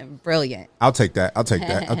 Brilliant. I'll take that. I'll take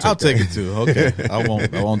it too. Okay. I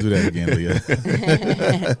won't do that again,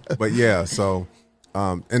 Leah. But yeah, so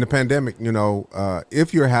in the pandemic, you know,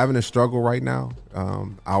 if you're having a struggle right now, I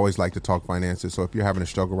always like to talk finances. So if you're having a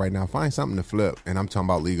struggle right now, find something to flip. And I'm talking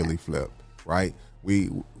about legally flip, right?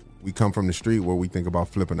 We come from the street where we think about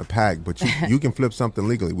flipping a pack, but you can flip something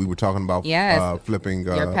legally. We were talking about flipping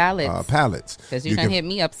your pallets. Because you can hit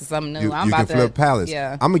me up to something new. You can flip pallets.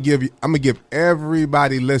 Yeah. I'm gonna give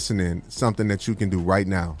everybody listening something that you can do right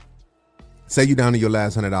now. Say you down to your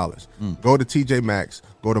last $100. Go to TJ Maxx,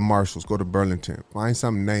 go to Marshalls, go to Burlington, find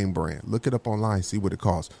some name brand, look it up online, see what it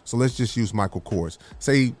costs. So let's just use Michael Kors.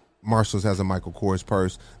 Say Marshalls has a Michael Kors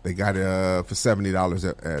purse. They got it for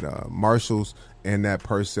 $70 at Marshalls, and that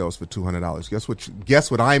purse sells for $200.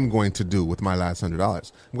 Guess what I'm going to do with my last $100?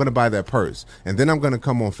 I'm going to buy that purse, and then I'm going to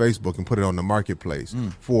come on Facebook and put it on the marketplace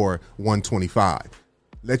for $125.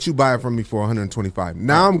 Let you buy it from me for $125.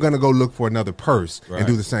 Now I'm going to go look for another purse and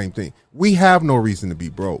do the same thing. We have no reason to be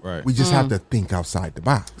broke. Right. We just have to think outside the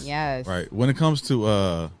box. Yes. Right. When it comes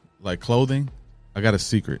to like clothing, I got a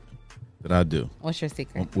secret that I do. What's your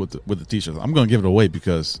secret? With the t-shirts. I'm going to give it away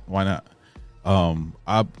because why not?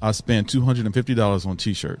 I spend $250 on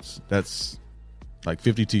t-shirts. That's like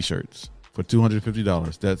 50 t-shirts for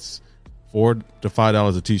 $250. That's $4 to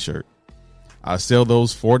 $5 a t-shirt. I sell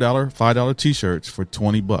those $4, $5 t-shirts for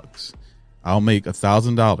 $20. I'll make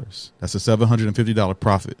 $1,000. That's a $750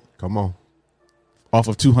 profit. Come on. Off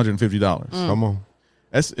of $250. Come on.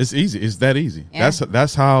 It's easy. It's that easy. Yeah.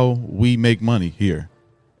 That's how we make money here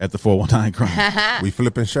at the 419 Crime. We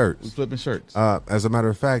flipping shirts. As a matter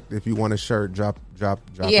of fact, if you want a shirt, drop it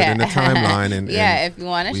in the timeline. And if you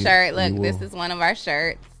want a shirt, look, this is one of our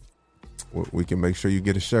shirts. We can make sure you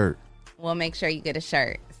get a shirt. We'll make sure you get a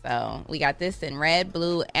shirt. So we got this in red,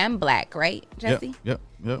 blue, and black, right, Jesse? Yep.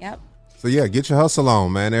 So yeah, get your hustle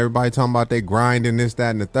on, man. Everybody talking about they grinding this, that,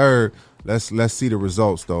 and the third. Let's see the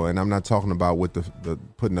results though, and I'm not talking about with the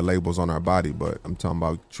putting the labels on our body, but I'm talking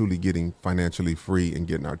about truly getting financially free and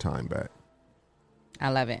getting our time back. I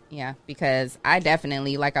love it, yeah, because I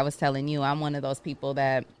definitely, like I was telling you, I'm one of those people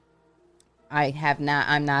that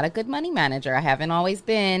I'm not a good money manager. I haven't always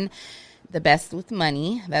been the best with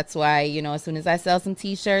money. That's why, as soon as I sell some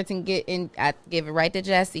t-shirts and I give it right to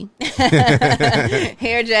Jesse.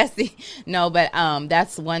 Here, Jesse. No, but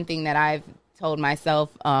that's one thing that I've told myself,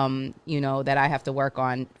 that I have to work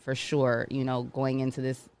on for sure, going into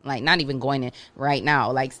this, like not even going in right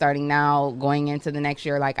now, like starting now, going into the next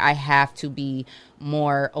year, like I have to be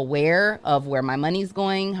more aware of where my money's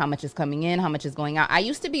going, how much is coming in, how much is going out. I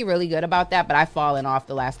used to be really good about that, but I've fallen off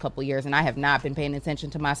the last couple of years and I have not been paying attention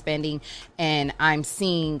to my spending, and I'm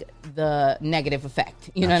seeing the negative effect.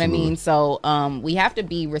 You know what I mean? So we have to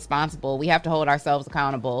be responsible. We have to hold ourselves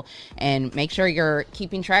accountable and make sure you're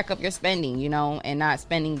keeping track of your spending, and not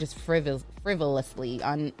spending just frivolously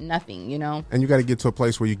on nothing, And you got to get to a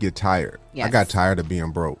place where you get tired. Yes. I got tired of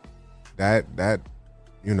being broke. That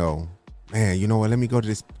man, you know what? Let me go to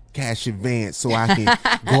this cash advance so I can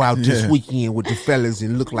go out this weekend with the fellas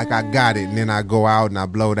and look like I got it. And then I go out and I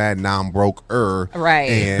blow that, and now I'm broke. Right.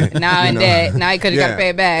 And, now in debt. Now you could have got to pay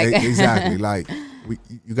it back. Exactly. Like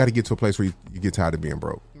you got to get to a place where you get tired of being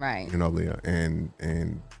broke. Right. Leah.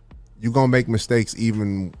 And you're going to make mistakes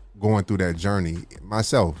even going through that journey.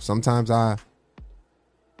 Myself, sometimes I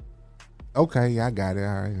got it. All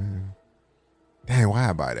right. Dang, why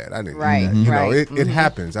I buy that? I didn't. Right. It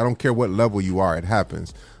happens. I don't care what level you are. It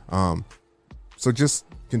happens. So just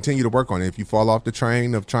continue to work on it. If you fall off the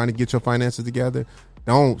train of trying to get your finances together,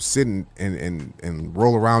 don't sit and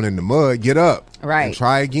roll around in the mud. Get up. Right. And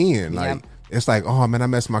try again. Like it's like, oh man, I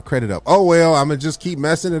messed my credit up. Oh well, I'm gonna just keep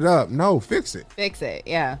messing it up. No, fix it. Fix it.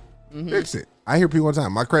 Yeah. Mm-hmm. Fix it. I hear people all the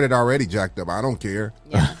time, my credit already jacked up. I don't care.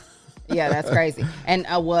 Yeah. Yeah, that's crazy. And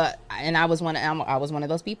I was one of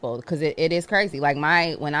those people, because it is crazy. Like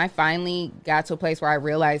when I finally got to a place where I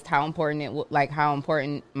realized how important how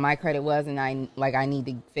important my credit was, and I need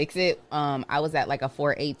to fix it. I was at like a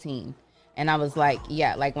 418, and I was like,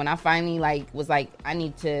 when I finally was like, I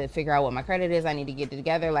need to figure out what my credit is. I need to get it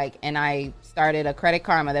together. And I started a Credit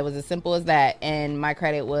Karma that was as simple as that, and my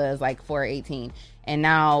credit was like 418. And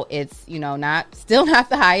now it's, still not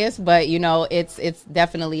the highest, but, it's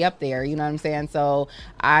definitely up there. You know what I'm saying? So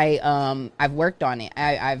I've worked on it.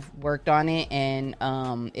 I've worked on it, and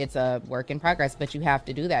it's a work in progress. But you have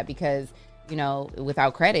to do that because,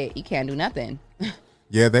 without credit, you can't do nothing.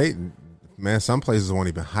 Yeah, some places won't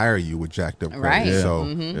even hire you with jacked up credit. Right. Yeah.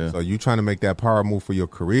 So, so you trying to make that power move for your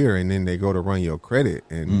career, and then they go to run your credit,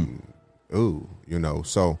 and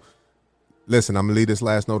so. Listen, I'm going to leave this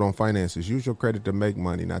last note on finances. Use your credit to make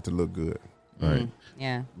money, not to look good. Right.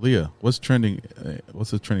 Yeah. Leah, what's trending?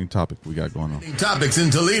 What's the trending topic we got going on? Topics in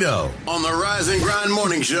Toledo on the Rise and Grind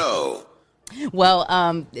Morning Show. Well,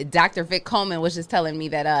 Dr. Vic Coleman was just telling me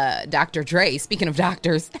that Dr. Dre, speaking of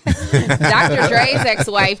doctors, Dr. Dre's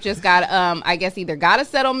ex-wife just got, I guess either got a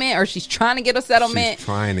settlement or she's trying to get a settlement. She's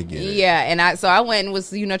trying to get it. Yeah, and I went and was,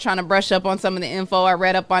 trying to brush up on some of the info. I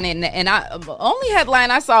read up on it, and the only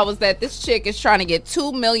headline I saw was that this chick is trying to get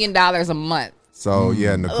 $2 million a month. So,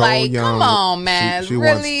 Nicole Young. Come on, man. She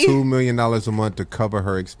really? wants $2 million a month to cover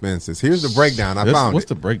her expenses. Here's the breakdown. What's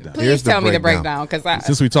the breakdown? Please tell me the breakdown.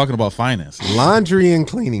 Since we're talking about finance. Laundry and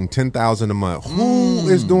cleaning, $10,000 a month. Who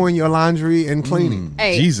is doing your laundry and cleaning?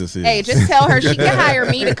 Hey, Jesus is. Hey, just tell her she can hire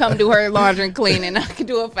me to come do her laundry and cleaning. I can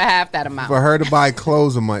do it for half that amount. For her to buy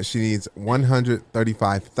clothes a month, she needs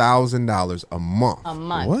 $135,000 a month. A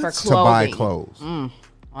month for clothing. To buy clothes.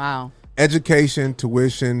 Wow. Education,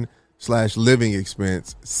 tuition, / living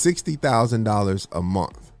expense, $60,000 a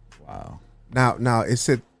month. Wow. Now it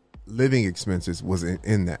said living expenses was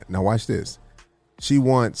in that. Now watch this. She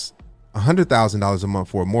wants $100,000 a month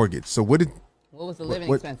for a mortgage. So what was the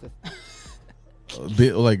living expenses?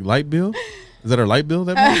 Like light bill? Is that her light bill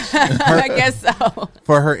that much? I guess so.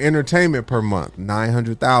 For her entertainment per month,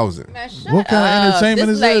 $900,000. What kind of entertainment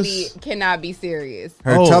is this? This lady cannot be serious.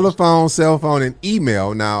 Her telephone, cell phone, and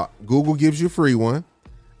email. Now Google gives you a free one.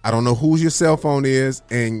 I don't know whose your cell phone is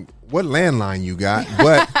and what landline you got,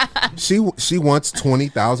 but she wants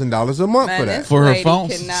 $20,000 a month for that. For her phone,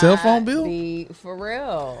 cell phone bill? For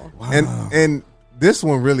real. Wow. And this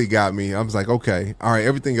one really got me. I was like, okay, all right,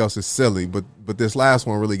 everything else is silly, but this last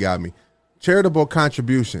one really got me. Charitable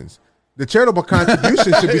contributions. The charitable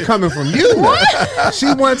contribution should be coming from you. What?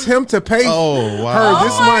 She wants him to pay her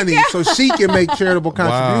this money so she can make charitable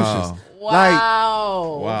contributions.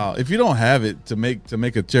 Wow. If you don't have it to make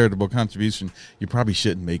a charitable contribution, you probably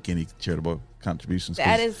shouldn't make any charitable contributions.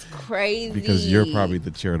 That is crazy. Because you're probably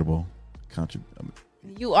the charitable contribution.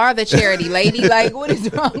 You are the charity lady. Like, what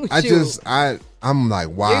is wrong with you? I'm like,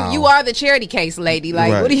 wow. You are the charity case lady.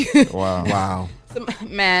 Like, right. What are you? Wow.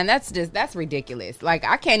 Man, that's ridiculous. Like,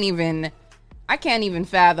 I can't even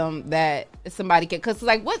fathom that somebody can, because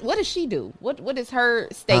like what does she do? What is her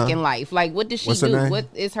stake in life? Like what does she What's her do? name?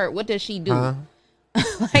 What does she do?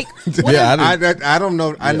 I don't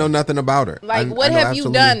know. I know nothing about her. Like what have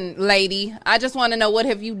you done, lady? I just want to know, what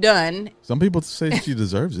have you done? Some people say she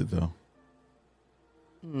deserves it though.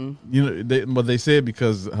 You know, they say it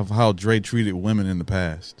because of how Dre treated women in the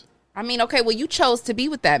past. I mean, okay, well, you chose to be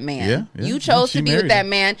with that man. Yeah, you chose she to be with married that him.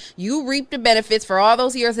 man. You reaped the benefits for all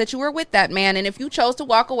those years that you were with that man. And if you chose to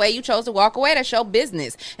walk away, you chose to walk away. That's your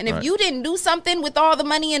business. And if Right. you didn't do something with all the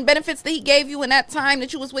money and benefits that he gave you in that time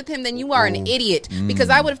that you was with him, then you are an idiot. Because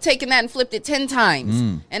I would have taken that and flipped it 10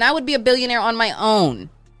 times. And I would be a billionaire on my own.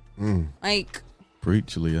 Like,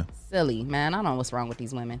 Preach, Leah. silly, man. I don't know what's wrong with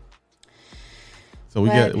these women. So we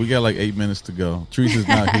got like 8 minutes to go. Teresa's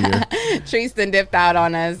not here. Tristan dipped out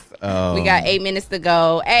on us. We got 8 minutes to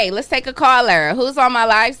go. Hey, let's take a caller. Who's on my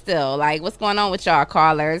live still? Like, what's going on with y'all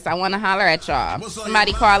callers? I want to holler at y'all.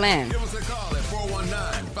 Somebody call in. Give us a call at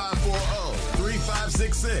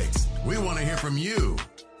 419-540-3566. We want to hear from you.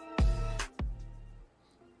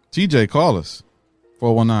 TJ, call us.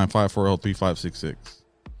 419-540-3566.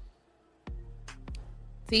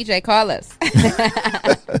 TJ, call us.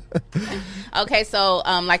 Okay, so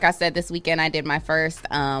like I said, this weekend I did my first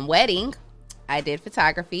wedding. I did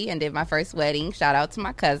photography and did my first wedding. Shout out to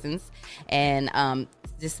my cousins. And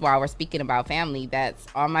just while we're speaking about family, that's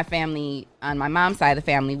all my family on my mom's side of the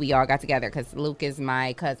family. We all got together because Luke is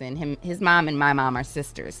my cousin. His mom and my mom are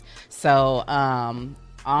sisters. So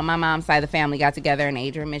all my mom's side of the family got together in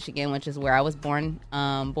Adrian, Michigan, which is where I was born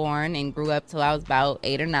and grew up till I was about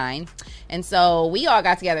 8 or 9. And so we all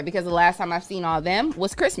got together because the last time I've seen all of them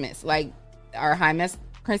was Christmas, like our high mess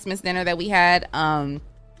Christmas dinner that we had. And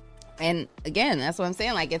again, that's what I'm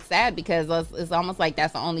saying. Like, it's sad because it's almost like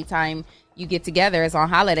that's the only time you get together is on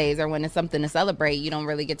holidays or when it's something to celebrate. You don't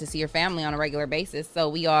really get to see your family on a regular basis. So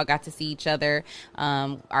we all got to see each other.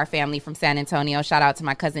 Our family from San Antonio. Shout out to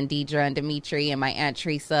my cousin Deidre and Dimitri and my aunt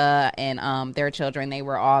Teresa and their children. They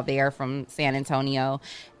were all there from San Antonio,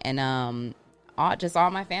 and all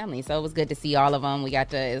my family. So it was good to see all of them.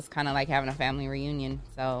 It's kind of like having a family reunion.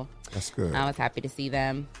 So that's good. I was happy to see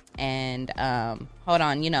them. And hold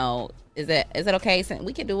on, is it okay?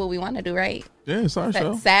 We can do what we want to do, right? Yeah, it's our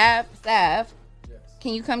show. Sav,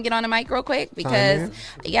 can you come get on the mic real quick? Because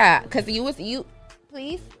because you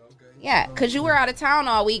please. Yeah, because you were out of town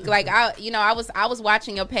all week. Like I was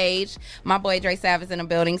watching your page. My boy Dre Sav is in the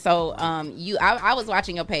building, so I was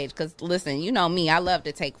watching your page because listen, you know me, I love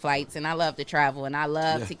to take flights and I love to travel and I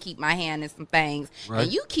love to keep my hand in some things. Right.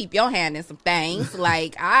 And you keep your hand in some things.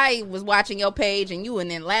 Like I was watching your page and you in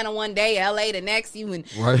Atlanta one day, LA the next. You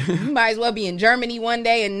might as well be in Germany one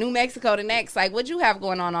day and New Mexico the next. Like what you have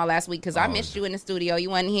going on all last week? Because I missed you in the studio. You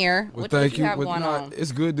wasn't here. Well, what you have going on?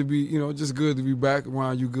 It's good to be, just good to be back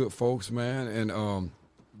around you good folks, man. And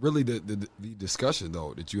really the discussion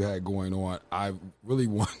though that you had going on, I really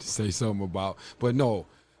wanted to say something about, but no,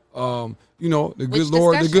 the good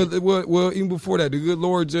Lord, well, even before that, the good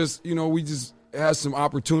Lord just, we just had some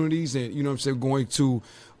opportunities and, going to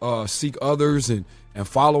seek others and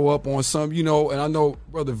follow up on some, and I know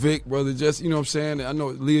Brother Vic, Brother Jess, I know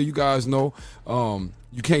Leah, you guys know,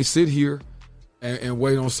 you can't sit here and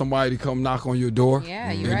wait on somebody to come knock on your door.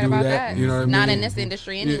 Yeah, you're right about that. You know what I mean? Not in this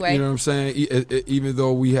industry anyway. You know what I'm saying? Even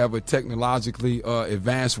though we have a technologically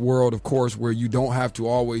advanced world, of course, where you don't have to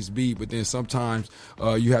always be, but then sometimes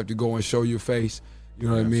you have to go and show your face. You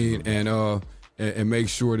know what I mean? And make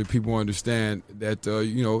sure that people understand that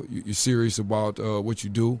you're serious about what you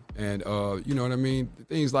do, and you know what I mean?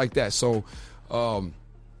 Things like that. So.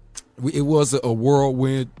 It was a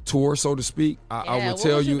whirlwind tour, so to speak. I will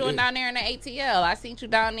tell you. What was you doing down there in the ATL? I seen you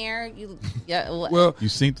down there. Well, you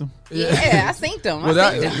seen them? Yeah, I seen them.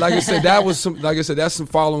 Like I said, that's some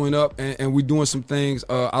following up, and we're doing some things.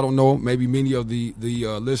 I don't know, maybe many of the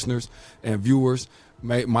listeners and viewers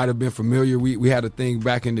might have been familiar. We had a thing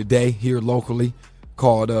back in the day here locally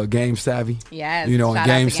called Game Savvy. Yes, and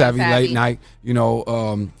Game Savvy late night.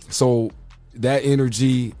 So that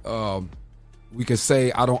energy. We can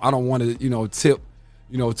say I don't want to tip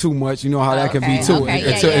too much. You know how that can be too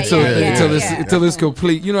until it's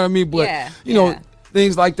complete. You know what I mean? But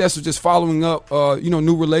things like that. So just following up,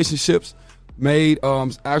 new relationships made,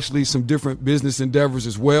 actually some different business endeavors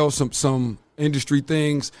as well. Some industry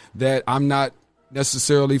things that I'm not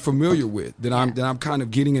necessarily familiar with that I'm kind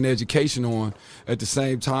of getting an education on at the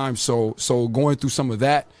same time. So going through some of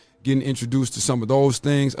that. Getting introduced to some of those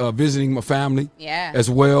things, visiting my family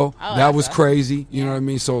as well. That was crazy. You know what I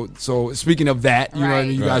mean? So speaking of that, you know what I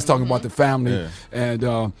mean? You guys talking about the family,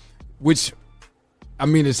 and which, I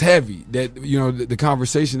mean, it's heavy that, the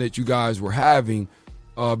conversation that you guys were having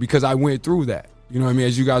because I went through that. You know what I mean?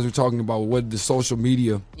 As you guys were talking about what the social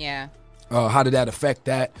media, how did that affect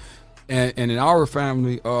that? And in our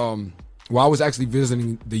family, well, I was actually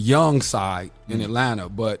visiting the young side in Atlanta,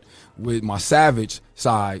 but with my savage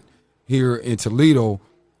side here in Toledo,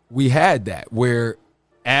 we had that where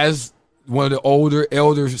as one of the older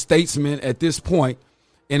elder statesmen at this point,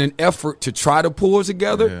 in an effort to try to pull it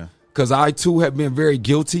together, because I too have been very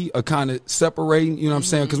guilty of kind of separating, you know what I'm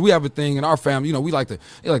saying? Because we have a thing in our family, you know,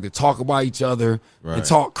 they like to talk about each other and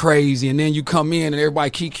talk crazy, and then you come in and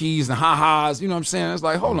everybody kikis and ha-has, you know what I'm saying? It's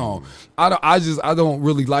like, hold on. I don't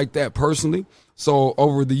really like that personally. So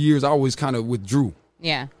over the years, I always kind of withdrew.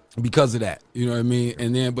 Yeah. Because of that, you know what I mean?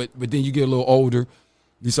 And then, but then you get a little older,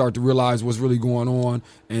 you start to realize what's really going on,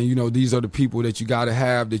 and you know these are the people that you got to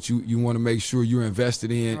have that you want to make sure you're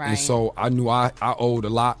invested in. And so I knew I owed a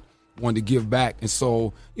lot, wanted to give back, and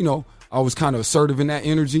so you know I was kind of assertive in that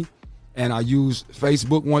energy, and I used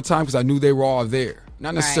Facebook one time because I knew they were all there,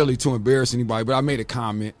 not necessarily to embarrass anybody, but I made a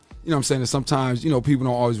comment. You know what I'm saying? And sometimes, you know, people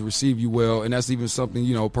don't always receive you well. And that's even something,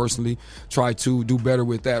 you know, personally try to do better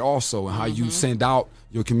with that also. And how you send out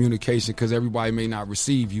your communication, because everybody may not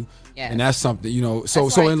receive you. And that's something, you know, so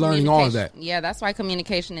in learning all of that. Yeah, that's why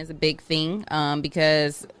communication is a big thing,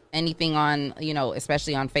 because anything on, you know,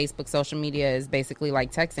 especially on Facebook, social media is basically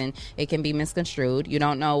like texting. It can be misconstrued. You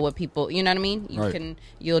don't know what people, you know what I mean?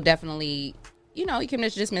 You'll definitely, you know, you can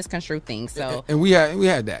just misconstrue things. So and we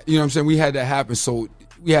had that, you know what I'm saying? We had that happen. So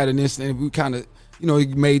we had an incident. We kind of, you know,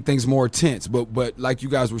 it made things more tense. But like you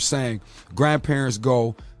guys were saying, grandparents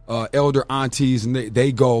go, elder aunties, and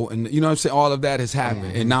they go, and you know what I'm saying? All of that has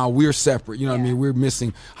happened, and now we're separate. You know what I mean? We're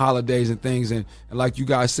missing holidays and things, and like you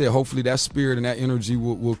guys said, hopefully that spirit and that energy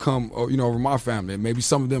will come, you know, over my family. And maybe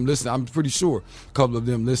some of them listen. I'm pretty sure a couple of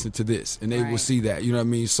them listen to this, and they will see that. You know what I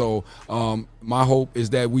mean? So my hope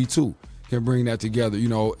is that we too can bring that together. You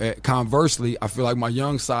know, conversely, I feel like my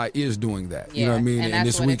young side is doing that. You know what I mean? And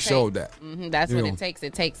this week showed that. That's what it takes.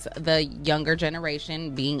 It takes the younger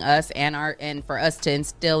generation, being us, and for us to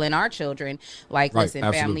instill in our children, like, listen,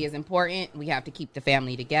 family is important. We have to keep the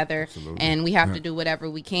family together, and we have to do whatever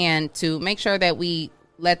we can to make sure that we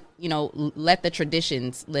let the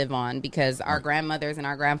traditions live on, because our grandmothers and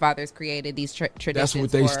our grandfathers created these traditions. That's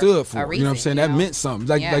what they stood for. Reason, you know what I'm saying? That meant something.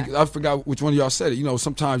 Like I forgot which one of y'all said it. You know,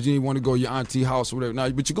 sometimes you didn't want to go to your auntie house or whatever.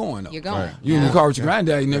 No, but you're going though. You're going. You in the car with your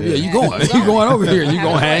granddaddy. You're going. You're going over here. You're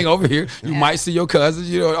going to hang over here. You might see your cousins.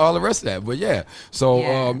 You know, all the rest of that. But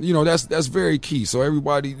so you know, that's very key. So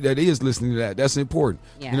everybody that is listening to that, that's important.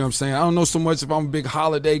 You know what I'm saying? I don't know so much if I'm a big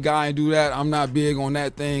holiday guy and do that. I'm not big on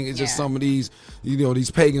that thing. It's just some of these, you know,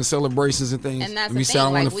 these pagan celebrations and things. And that's the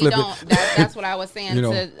thing, like, that's what I was saying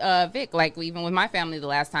to Vic. Like, even with my family, the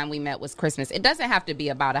last time we met was Christmas. It doesn't have to be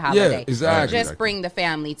about a holiday. Yeah, exactly. Just bring the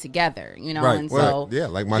family together, you know. And so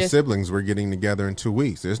like my siblings, we're getting together in 2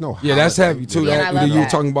 weeks. There's no holiday. Yeah, that's heavy too. You were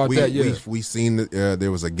talking about that. Yeah, we seen that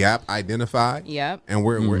there was a gap identified. Yep. And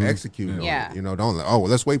we're executing on it. You know,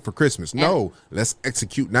 let's wait for Christmas. No, let's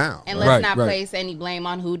execute now. And let's not place any blame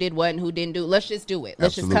on who did what and who didn't do. Let's just do it.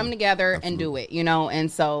 Let's just come together and do it. You know.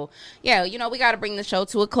 And so you know, we got to bring the show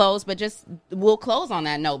to a close, but we'll close on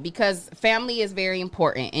that note, because family is very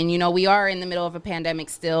important. And, you know, we are in the middle of a pandemic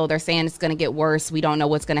still. They're saying it's going to get worse. We don't know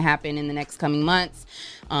what's going to happen in the next coming months,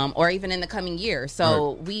 or even in the coming year.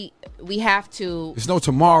 So we have to. There's no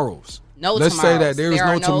tomorrows. Let's say that there is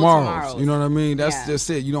no tomorrows. You know what I mean? That's just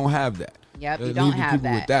it. You don't have that. Yep, you don't have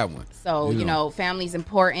that. With that one. So, you know, family's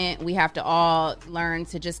important. We have to all learn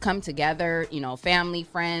to just come together, you know, family,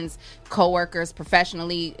 friends, coworkers,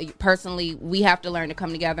 professionally, personally. We have to learn to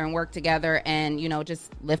come together and work together and, you know,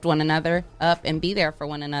 just lift one another up and be there for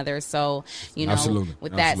one another. So, you know,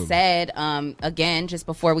 with that said, again, just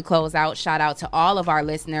before we close out, shout out to all of our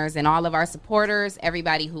listeners and all of our supporters,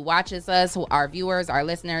 everybody who watches us, our viewers, our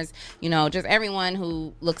listeners, you know, just everyone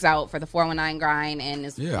who looks out for the 419 grind and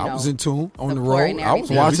is, I was in tune. On the road, I was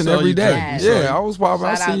watching every day. I was watching.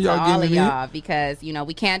 I seen y'all getting in, because you know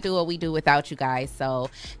we can't do what we do without you guys. So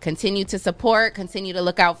continue to support. Continue to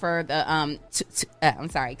look out for the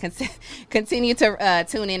continue to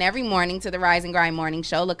tune in every morning to the Rise and Grind Morning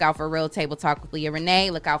Show. Look out for Real Table Talk with Leah Renee.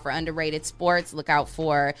 Look out for Underrated Sports. Look out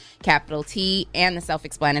for Capital T and the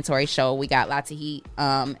Self-Explanatory Show. We got lots of heat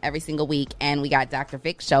every single week, and we got Dr.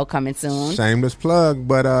 Vic's show coming soon. Shameless plug,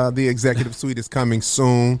 but the Executive Suite is coming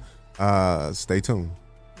soon. Stay tuned.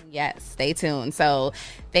 Yes, stay tuned. So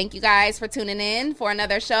thank you guys for tuning in for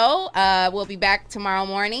another show. We'll be back tomorrow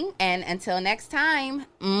morning. And until next time,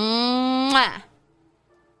 mwah.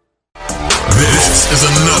 This is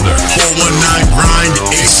another 419 Grind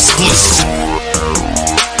exclusive.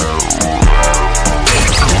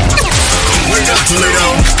 Wake up, Toledo.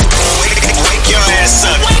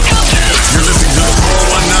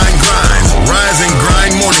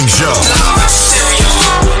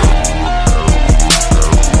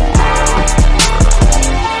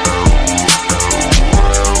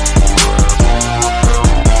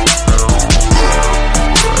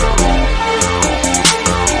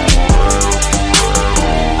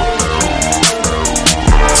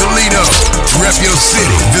 rep your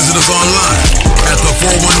city. Visit us online at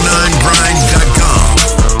the419grind.com.